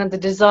ask another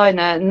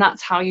designer and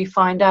that's how you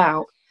find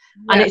out.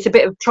 Yeah. And it's a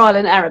bit of trial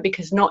and error,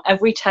 because not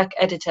every tech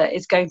editor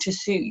is going to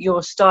suit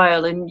your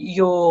style and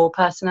your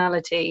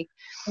personality.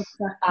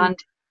 Exactly. And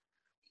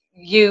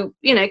you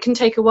know, it can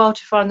take a while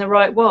to find the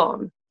right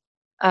one.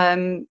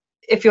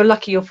 If you're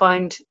lucky, you'll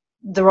find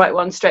the right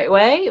one straight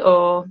away,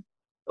 or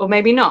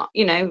maybe not.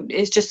 You know,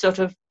 it's just sort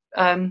of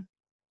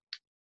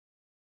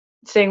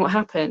seeing what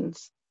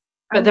happens.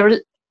 But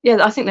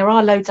I think there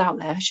are loads out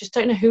there. I just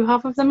don't know who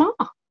half of them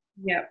are.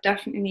 Yeah,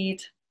 definitely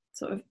need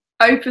sort of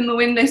open the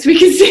window so we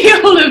can see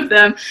all of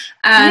them.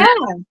 And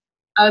yeah.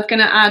 I was going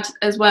to add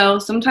as well,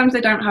 sometimes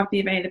they don't have the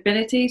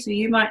availability, so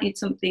you might need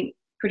something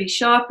pretty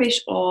sharpish,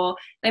 or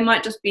they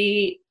might just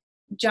be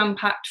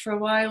jam-packed for a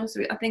while.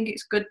 So I think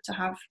it's good to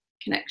have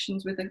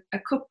connections with a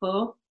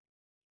couple,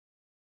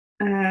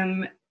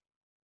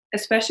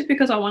 especially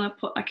because I want to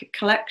put like a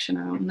collection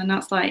out, and then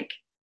that's like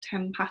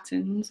 10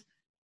 patterns.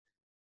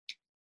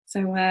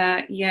 So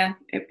yeah,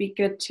 it'd be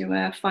good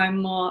to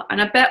find more.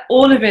 And I bet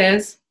all of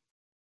us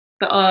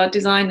that are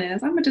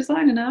designers, I'm a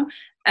designer now,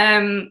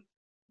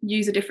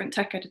 use a different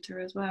tech editor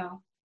as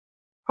well.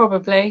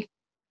 Probably.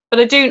 But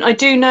I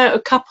do know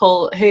a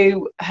couple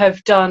who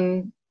have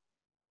done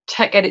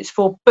tech edits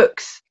for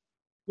books.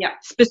 Yeah.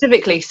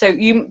 Specifically. So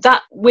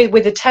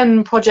with a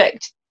 10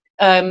 project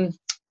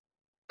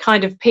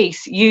kind of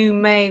piece, you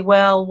may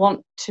well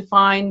want to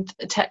find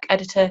a tech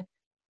editor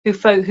who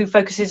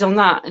focuses on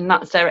that, and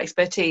that's their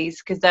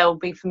expertise, because they'll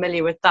be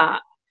familiar with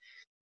that,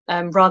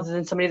 rather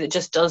than somebody that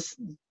just does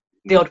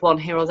the odd one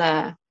here or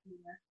there.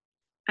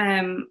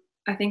 Yeah.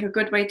 I think a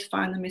good way to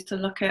find them is to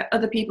look at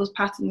other people's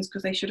patterns,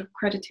 because they should have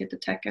credited the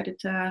tech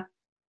editor.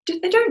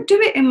 They don't do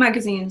it in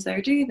magazines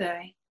though, do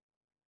they?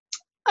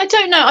 I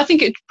don't know. I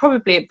think it's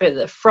probably a bit at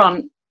the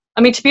front.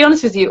 I mean, to be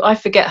honest with you, I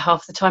forget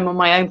half the time on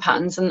my own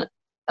patterns, and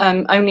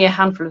only a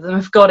handful of them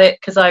have got it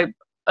because I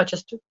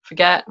just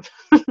forget.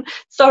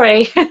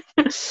 Sorry.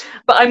 But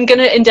I'm going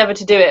to endeavour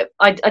to do it.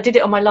 I did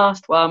it on my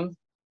last one.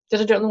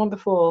 Did I do it on the one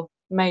before?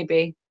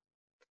 Maybe.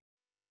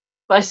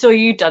 But I saw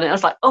you done it. I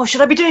was like, oh,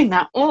 should I be doing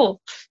that? Oh.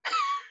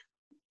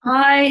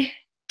 I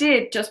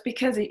did, just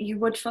because you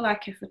would feel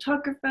like a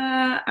photographer,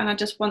 and I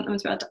just want them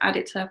to be able to add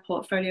it to their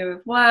portfolio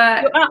of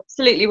work. You're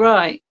absolutely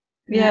right.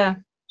 Yeah.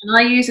 And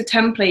I use a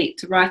template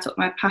to write up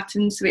my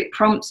patterns, so it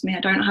prompts me.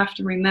 I don't have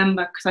to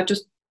remember,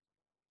 because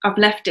I've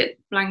left it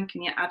blank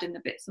and yet add in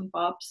the bits and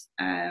bobs.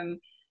 And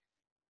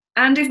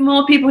if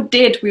more people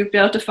did, we'd be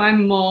able to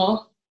find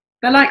more.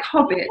 They're like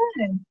hobbits.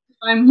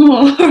 Find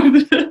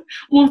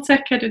more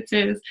tech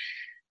editors.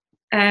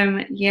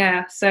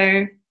 Yeah. So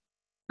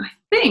I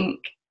think.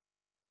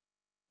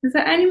 Is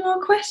there any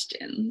more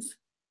questions?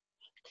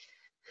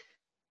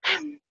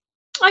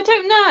 I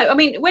don't know. I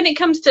mean, when it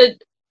comes to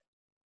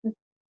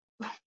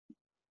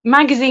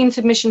magazine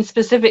submissions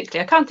specifically,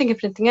 I can't think of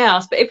anything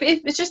else. But if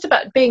it's just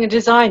about being a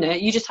designer,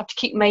 you just have to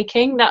keep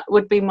making. That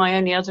would be my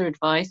only other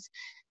advice.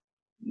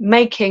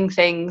 Making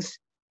things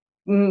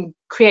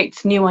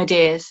creates new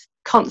ideas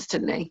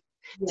constantly.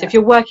 Yeah. So if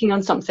you're working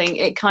on something,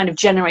 it kind of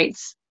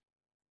generates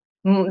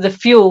the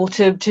fuel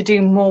to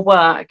do more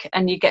work,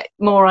 and you get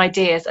more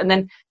ideas, and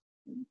then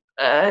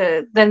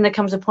there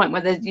comes a point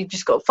where you've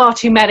just got far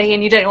too many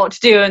and you don't know what to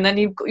do, and then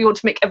you want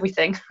to make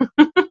everything.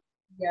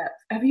 Yeah.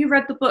 Have you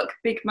read the book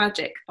Big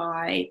Magic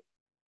by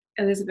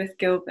Elizabeth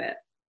Gilbert?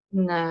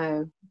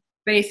 No.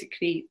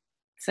 Basically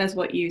says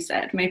what you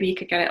said. Maybe you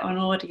could get it on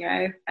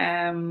audio.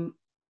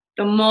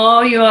 The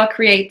more you are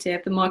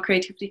creative, the more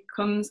creativity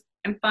comes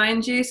and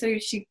finds you. So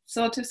she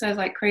sort of says,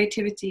 like,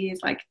 creativity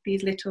is like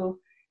these little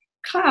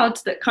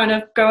clouds that kind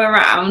of go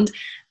around,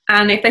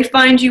 and if they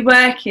find you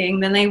working,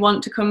 then they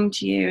want to come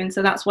to you. And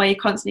so that's why you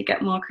constantly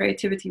get more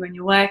creativity when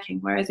you're working.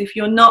 Whereas if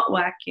you're not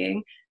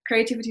working,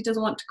 creativity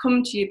doesn't want to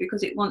come to you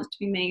because it wants to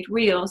be made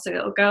real, so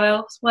it'll go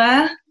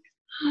elsewhere.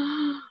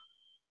 I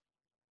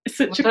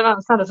don't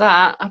understand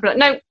that. I'd be like,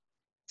 no,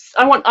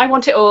 I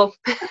want it all.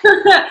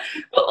 But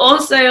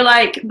also,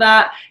 like,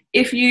 that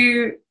if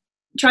you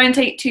try and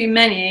take too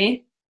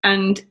many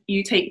and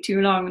you take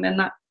too long, then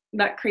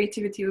that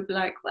creativity would be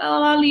like,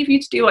 well, I'll leave you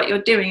to do what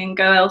you're doing and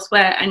go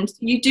elsewhere. And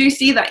you do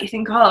see that, you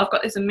think, oh, I've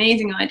got this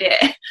amazing idea,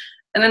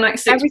 and then like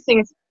everything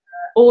is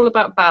all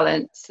about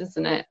balance,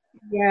 isn't it?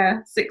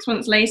 Yeah, 6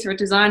 months later a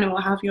designer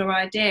will have your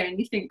idea and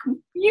you think,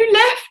 you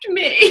left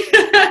me.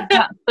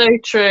 That's so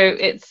true.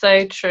 It's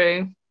so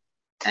true.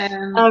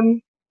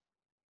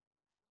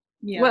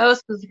 Yeah. What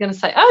else was I going to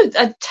say? Oh,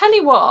 I tell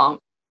you what,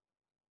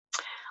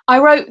 I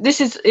wrote,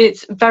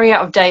 it's very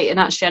out of date, and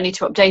actually I need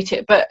to update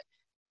it, but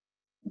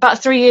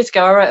about 3 years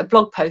ago I wrote a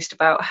blog post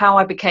about how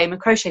I became a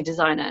crochet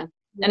designer.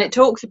 Yeah. And it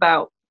talks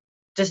about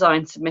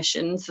design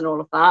submissions and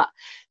all of that,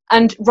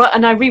 and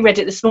I reread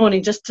it this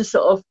morning just to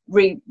sort of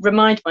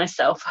remind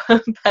myself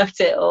about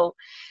it all.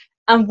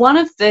 And one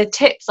of the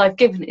tips I've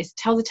given is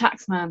tell the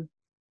taxman.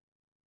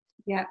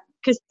 Yeah.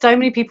 Because so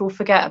many people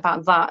forget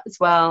about that as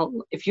well.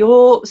 If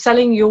you're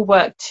selling your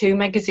work to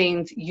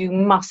magazines, you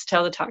must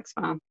tell the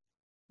taxman.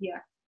 Yeah,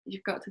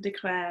 you've got to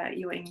declare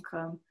your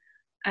income.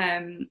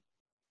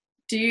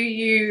 Do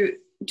you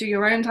do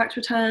your own tax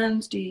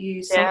returns? Do you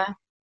use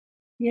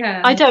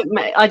Yeah. I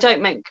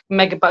don't make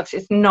mega bucks.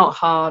 It's not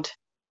hard.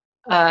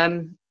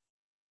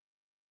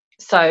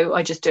 So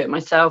I just do it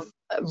myself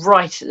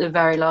right at the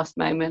very last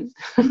moment,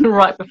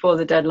 right before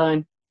the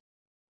deadline.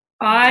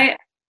 I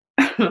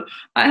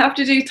have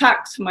to do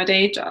tax for my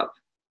day job,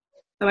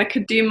 so I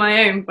could do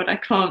my own, but I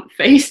can't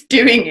face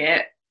doing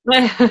it.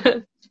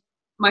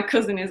 My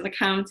cousin is an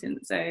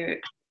accountant, so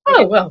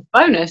oh well,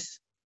 bonus.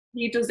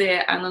 He does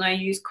it, and then I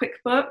use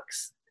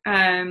QuickBooks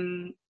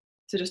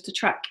to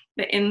track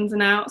the ins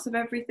and outs of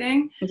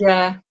everything.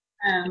 Yeah.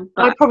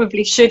 I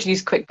probably should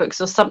use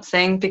QuickBooks or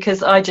something,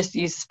 because I just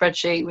use a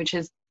spreadsheet, which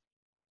is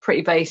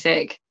pretty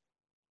basic.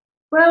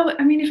 Well,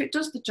 I mean, if it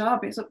does the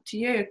job, it's up to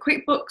you.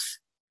 QuickBooks,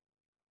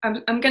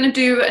 I'm going to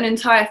do an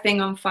entire thing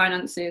on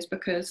finances,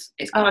 because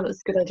it's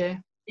that's a good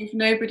idea. If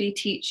nobody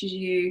teaches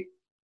you,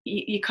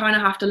 you kind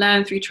of have to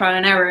learn through trial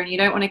and error, and you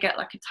don't want to get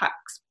like a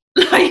tax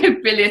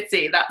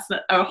liability. That's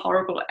a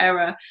horrible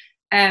error.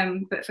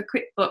 But for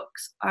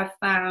QuickBooks, I've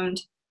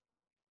found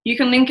you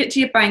can link it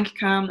to your bank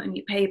account and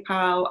your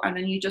PayPal, and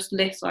then you just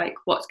list like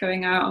what's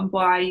going out and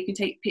why. You can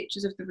take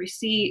pictures of the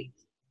receipt,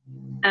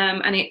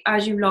 and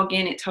as you log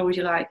in, it tells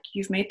you like,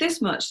 you've made this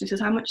much, this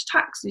is how much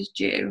tax is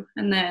due.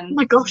 And then, oh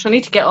my gosh, I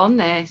need to get on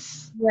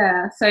this.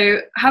 Yeah, so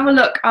have a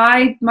look.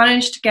 I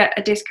managed to get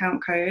a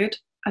discount code.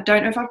 I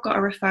don't know if I've got a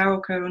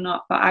referral code or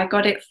not, but I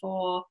got it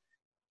for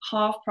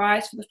half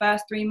price for the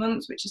first 3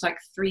 months, which is like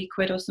 £3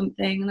 or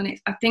something, and then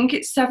I think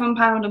it's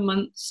 £7 a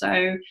month.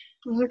 So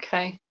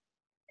okay,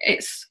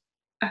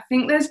 I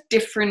think there's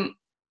different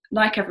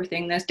like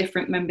everything, there's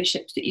different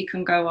memberships that you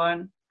can go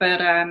on,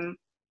 but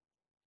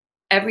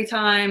every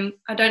time,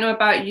 I don't know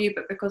about you,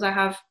 but because I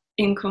have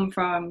income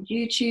from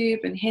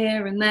YouTube and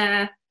here and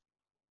there,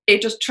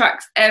 it just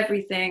tracks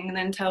everything and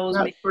then tells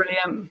me. That's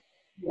brilliant.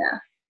 Yeah.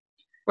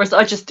 Whereas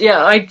I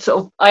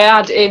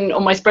add in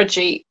on my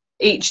spreadsheet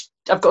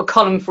I've got a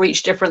column for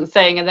each different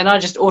thing, and then I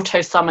just auto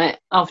sum it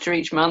after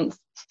each month.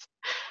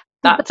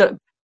 That a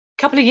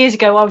couple of years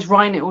ago I was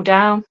writing it all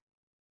down.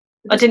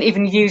 I didn't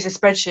even use a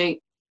spreadsheet.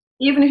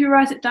 Even if you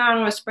write it down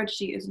on a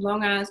spreadsheet, as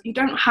long as you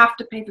don't have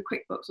to pay for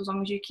QuickBooks, as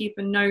long as you keep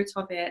a note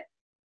of it.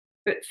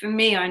 But for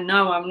me, I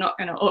know I'm not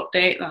going to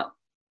update that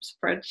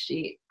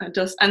spreadsheet.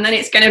 And then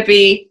it's going to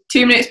be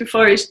 2 minutes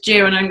before it's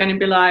due, and I'm going to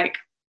be like,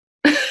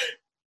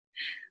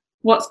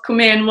 what's come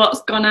in,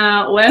 what's gone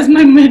out, where's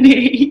my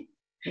money?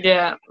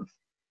 Yeah.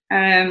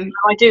 I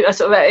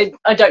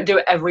don't do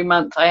it every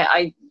month.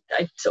 I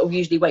sort of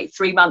usually wait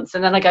 3 months,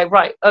 and then I go,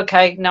 right,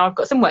 okay, now I've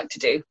got some work to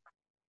do.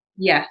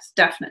 Yes,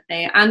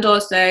 definitely. And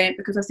also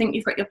because I think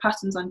you've got your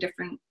patterns on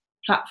different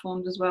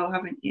platforms as well,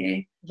 haven't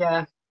you?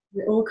 Yeah.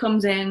 It all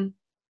comes in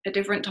at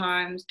different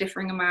times,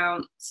 differing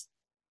amounts.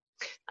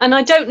 And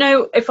I don't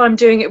know if I'm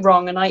doing it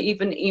wrong, and I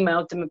even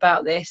emailed them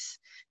about this,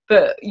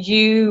 but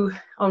you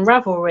on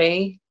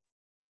Ravelry,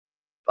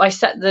 I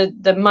set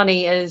the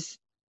money as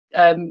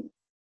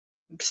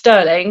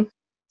sterling,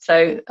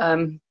 so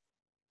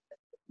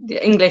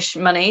the English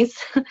monies,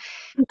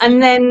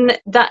 and then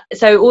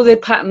so all the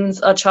patterns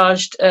are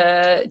charged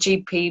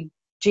GBP.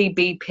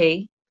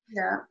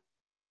 Yeah.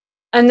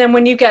 And then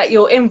when you get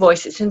your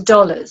invoice, it's in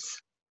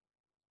dollars,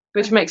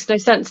 which makes no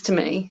sense to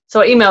me. So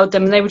I emailed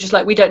them, and they were just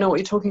like, we don't know what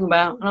you're talking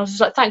about. And I was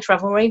just like, thanks,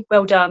 Ravelry,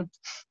 well done.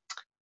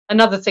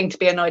 Another thing to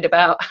be annoyed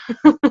about.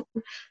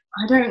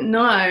 I don't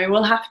know.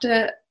 We'll have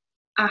to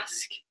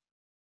ask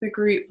the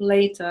group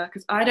later,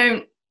 because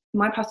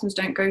my patterns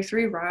don't go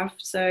through Rav,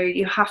 so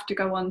you have to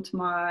go on to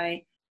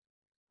my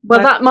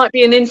Well, that might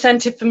be an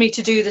incentive for me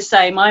to do the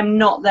same. I'm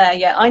not there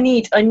yet. I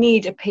need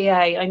a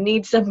PA. I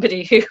need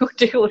somebody who will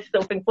do all this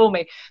stuffing for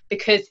me,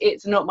 because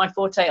it's not my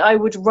forte. I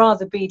would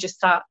rather be just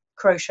sat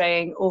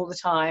crocheting all the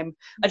time.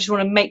 I just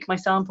want to make my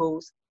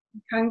samples.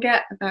 You can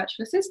get a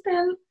virtual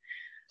assistant.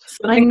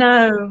 I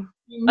know.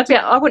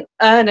 I wouldn't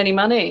earn any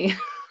money.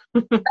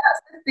 That's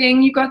the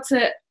thing. You got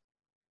to,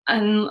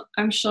 and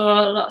I'm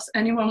sure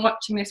anyone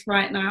watching this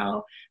right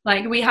now,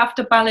 like, we have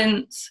to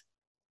balance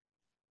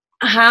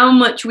how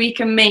much we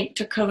can make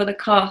to cover the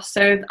cost.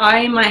 So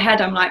in my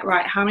head, I'm like,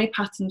 right, how many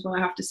patterns will I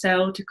have to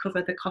sell to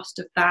cover the cost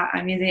of that?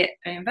 And is it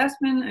an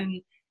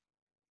investment?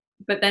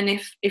 But then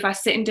if I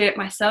sit and do it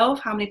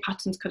myself, how many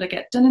patterns could I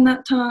get done in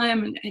that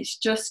time? And it's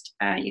just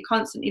you're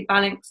constantly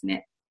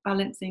balancing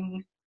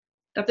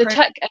the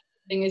tech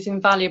editing is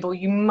invaluable.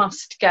 You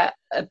must get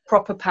a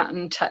proper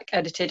pattern tech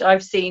edited.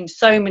 I've seen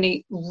so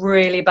many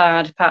really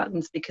bad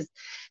patterns because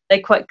they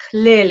quite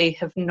clearly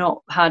have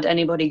not had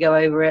anybody go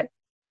over it.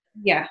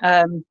 Yeah.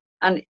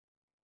 And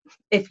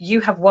if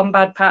you have one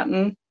bad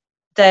pattern,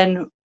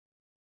 then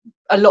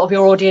a lot of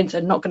your audience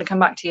are not going to come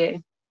back to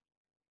you.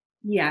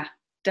 Yeah,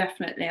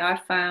 definitely. I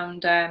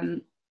found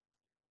I'm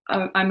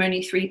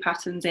only 3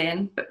 patterns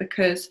in, but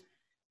because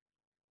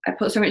I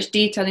put so much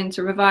detail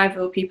into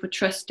Revival, people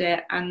trust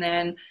it. And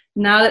then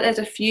now that there's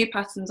a few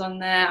patterns on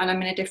there, and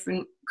I'm in a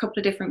couple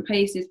of different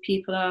places,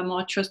 people are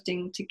more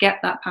trusting to get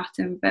that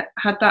pattern. But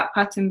had that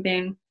pattern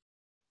been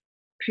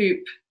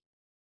poop,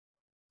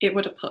 it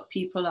would have put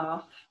people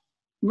off.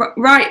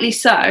 Rightly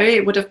so,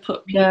 it would have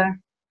put people. Yeah.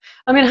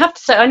 I mean, I have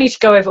to say, I need to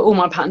go over all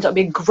my patterns. That'd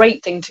be a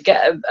great thing to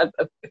get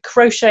a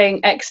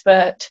crocheting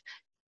expert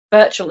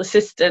virtual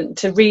assistant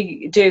to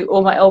redo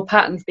all my old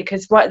patterns,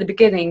 because right at the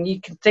beginning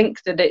you can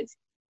think that it's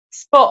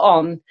spot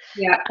on,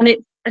 yeah, and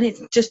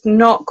it's just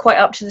not quite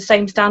up to the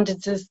same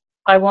standards as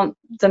I want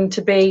them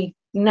to be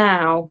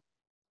now.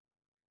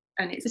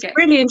 And it's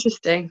really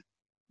interesting.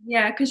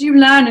 Yeah, because you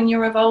learn and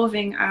you're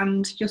evolving,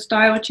 and your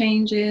style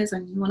changes,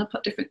 and you want to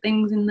put different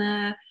things in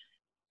there.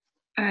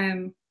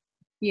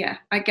 Yeah,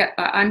 I get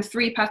that. I'm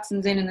 3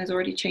 patterns in, and there's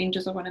already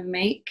changes I want to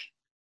make.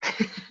 I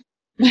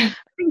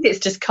think it's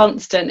just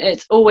constant.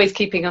 It's always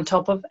keeping on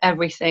top of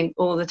everything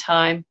all the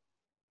time.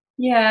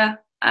 Yeah.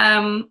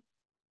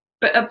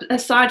 But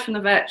aside from the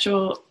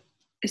virtual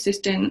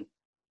assistant,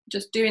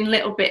 just doing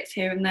little bits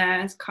here and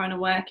there is kind of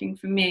working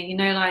for me. You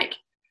know, like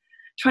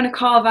trying to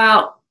carve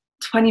out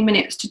 20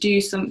 minutes to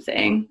do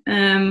something.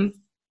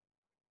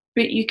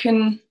 But you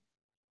can.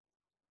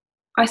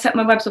 I set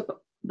my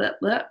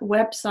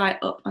website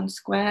up on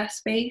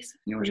Squarespace.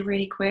 It was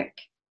really quick,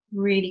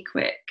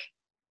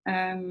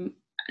 and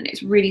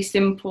it's really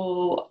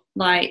simple.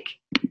 Like,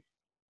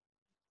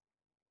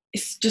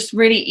 it's just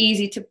really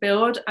easy to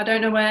build. I don't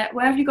know where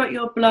have you got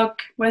your blog?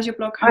 Where's your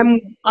blog?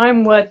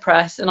 I'm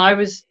WordPress, and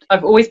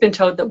I've always been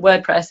told that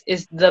WordPress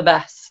is the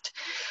best.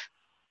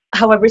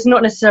 However, it's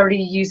not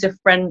necessarily user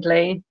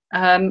friendly.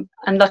 And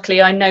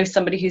luckily I know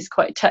somebody who's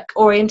quite tech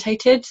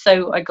orientated,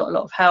 so I got a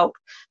lot of help.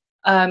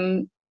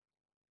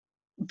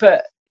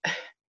 But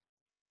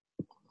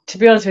to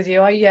be honest with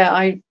you,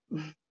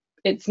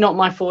 it's not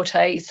my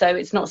forte, so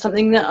it's not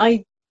something that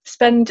I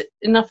spend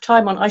enough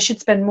time on. I should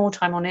spend more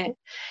time on it,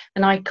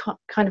 and I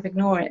kind of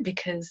ignore it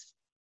because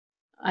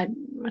I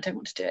don't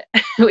want to do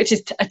it, which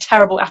is a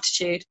terrible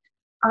attitude.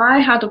 I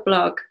had a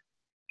blog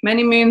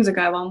many moons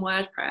ago on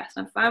WordPress,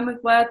 and I found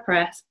with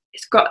WordPress,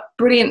 it's got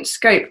brilliant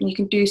scope and you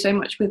can do so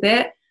much with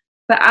it.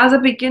 But as a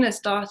beginner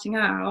starting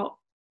out,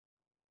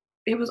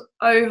 it was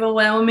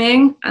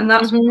overwhelming, and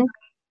that's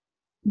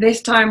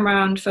this time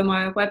round for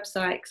my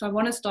website, because I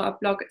want to start a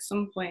blog at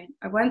some point.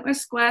 I went with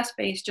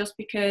Squarespace just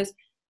because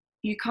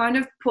you kind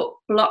of put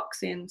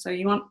blocks in. So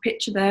you want a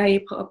picture there, you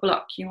put a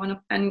block, you want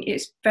to, and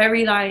it's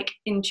very like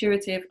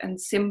intuitive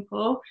and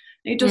simple.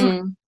 It doesn't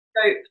have the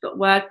scope that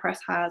WordPress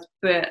has,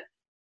 but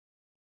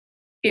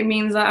it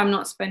means that I'm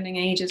not spending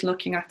ages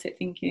looking at it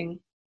thinking,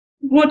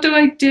 what do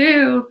I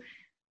do?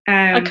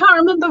 I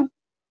can't remember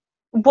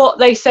what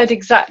they said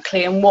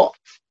exactly and what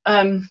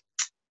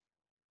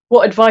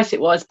advice it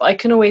was, but I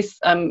can always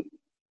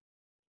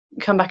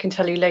come back and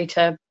tell you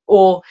later,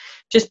 or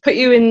just put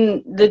you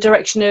in the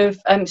direction of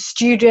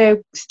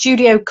Studio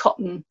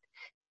Cotton.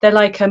 They're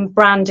like a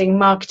branding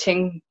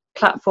marketing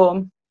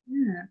platform,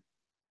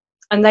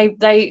 and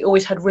they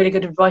always had really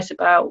good advice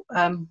about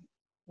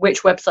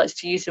which websites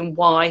to use and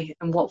why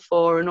and what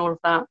for and all of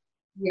that.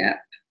 Yeah,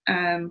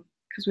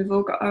 because we've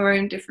all got our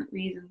own different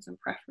reasons and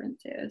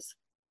preferences.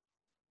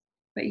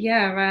 But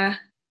yeah,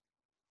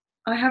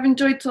 I have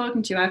enjoyed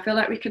talking to you. I feel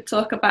like we could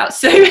talk about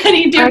so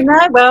many different.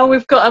 I know. Well,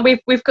 we've got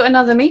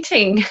another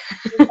meeting.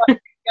 We're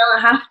gonna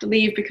have to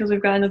leave because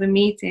we've got another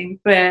meeting.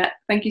 But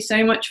thank you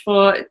so much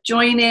for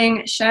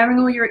joining, sharing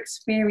all your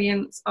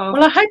experience.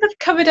 Well, I hope I've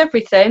covered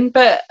everything,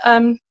 but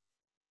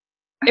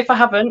if I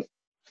haven't,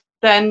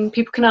 then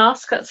people can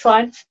ask. That's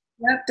fine.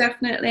 Yeah,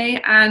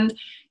 definitely. And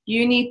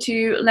you need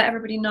to let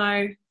everybody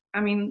know.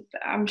 I mean,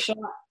 I'm sure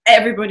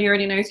everybody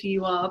already knows who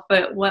you are,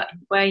 but where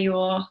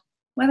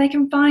they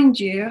can find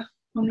you.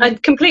 I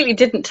completely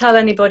didn't tell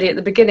anybody at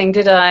the beginning,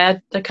 did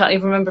I? I can't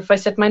even remember if I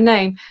said my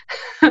name.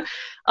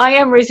 I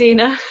am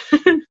Rosina,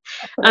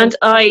 and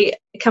I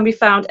can be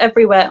found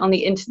everywhere on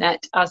the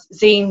internet as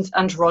Zines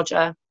and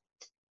Roger.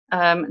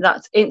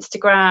 That's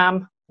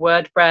Instagram,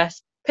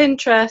 WordPress,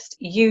 Pinterest,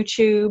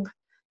 YouTube,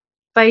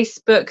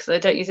 Facebook, so I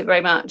don't use it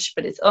very much,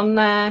 but it's on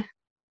there.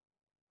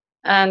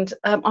 And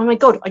oh my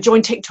god, I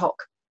joined TikTok.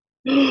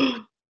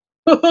 I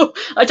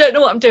don't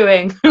know what I'm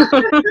doing.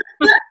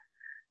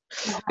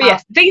 But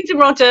yes, Zines and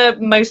Roger,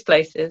 most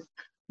places.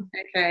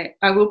 Okay,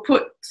 I will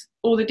put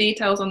all the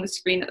details on the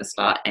screen at the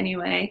start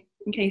anyway,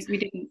 in case we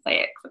didn't say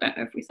it, because I don't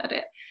know if we said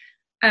it.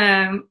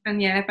 And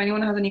yeah, if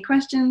anyone has any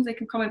questions, they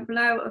can comment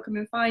below or come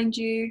and find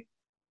you.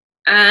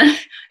 And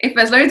if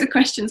there's loads of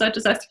questions, I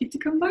just ask you to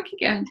come back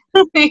again.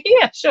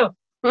 Yeah, sure.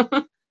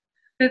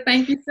 So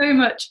thank you so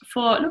much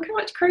for, look how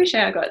much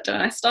crochet I got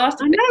done. I started.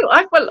 I know.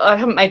 I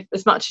haven't made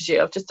as much as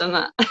you. I've just done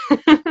that.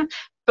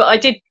 But I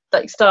did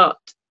start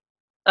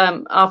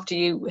after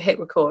you hit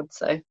record.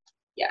 So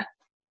yeah,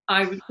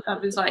 I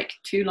was like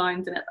 2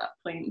 lines in at that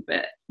point.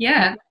 But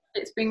yeah,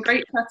 it's been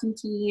great chatting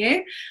to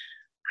you.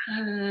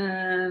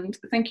 And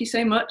thank you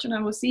so much. And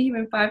I will see you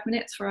in 5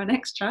 minutes for our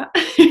next chat.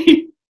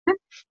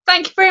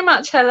 Thank you very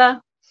much,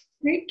 Hella.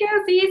 Take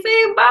care. See you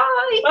soon.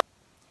 Bye.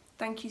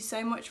 Thank you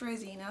so much,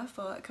 Rosina,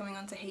 for coming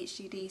on to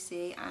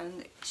HGDC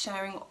and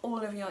sharing all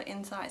of your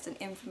insights and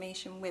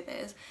information with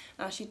us.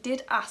 Now, she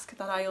did ask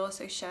that I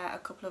also share a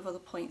couple of other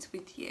points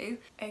with you.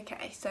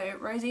 Okay, so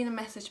Rosina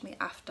messaged me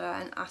after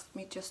and asked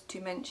me just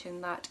to mention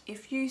that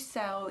if you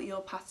sell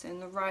your pattern,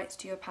 the rights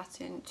to your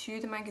pattern, to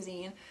the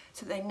magazine,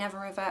 so they never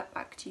revert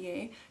back to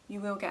you, you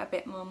will get a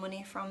bit more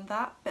money from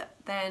that. But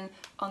then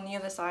on the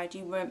other side,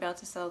 you won't be able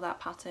to sell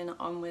that pattern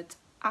onwards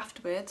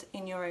afterwards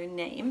in your own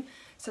name.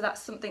 So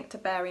that's something to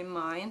bear in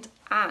mind.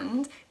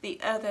 And the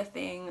other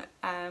thing,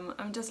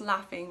 I'm just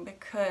laughing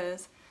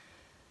because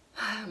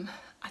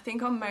I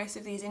think on most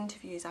of these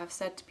interviews I've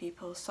said to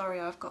people,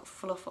 sorry, I've got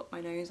fluff up my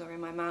nose or in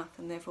my mouth,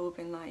 and they've all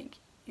been like,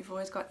 you've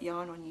always got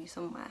yarn on you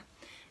somewhere.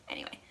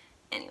 Anyway,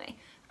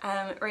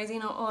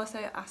 Rosina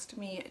also asked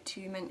me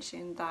to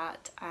mention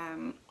that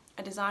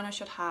a designer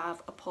should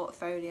have a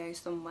portfolio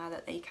somewhere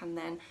that they can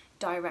then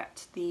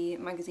direct the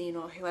magazine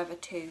or whoever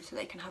to, so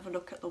they can have a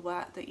look at the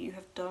work that you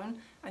have done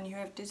and you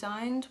have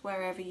designed,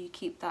 wherever you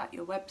keep that,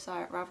 your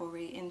website,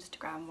 Ravelry,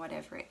 Instagram,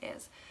 whatever it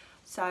is.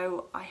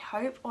 So I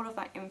hope all of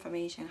that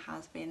information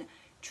has been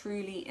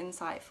truly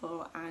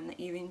insightful and that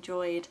you've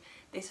enjoyed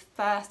this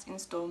first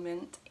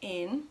instalment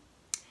in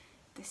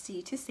the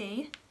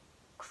C2C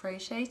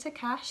Crochet to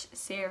Cash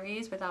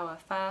series with our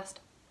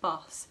first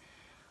boss.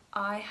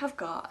 I have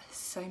got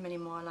so many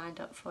more lined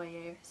up for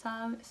you,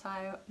 so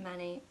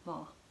many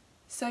more.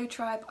 So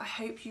tribe, I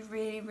hope you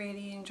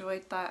really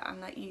enjoyed that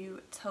and that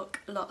you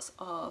took lots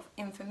of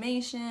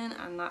information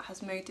and that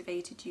has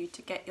motivated you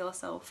to get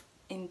yourself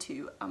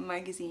into a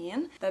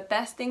magazine. The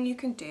best thing you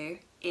can do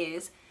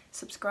is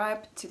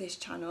subscribe to this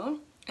channel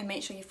and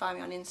make sure you find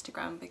me on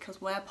Instagram,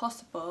 because where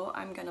possible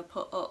I'm going to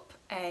put up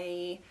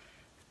a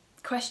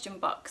question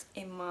box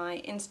in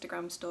my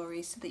Instagram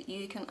stories so that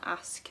you can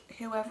ask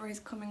whoever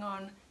is coming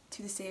on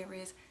to the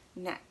series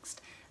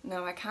next.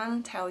 Now I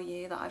can tell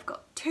you that I've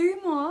got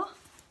 2 more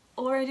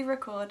already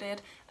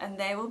recorded and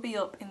they will be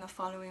up in the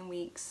following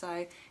weeks,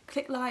 so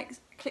click like,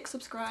 click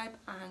subscribe,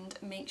 and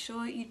make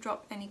sure you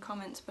drop any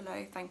comments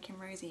below thanking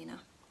Rosina.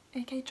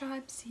 Okay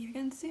tribe, see you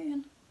again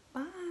soon.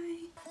 Bye.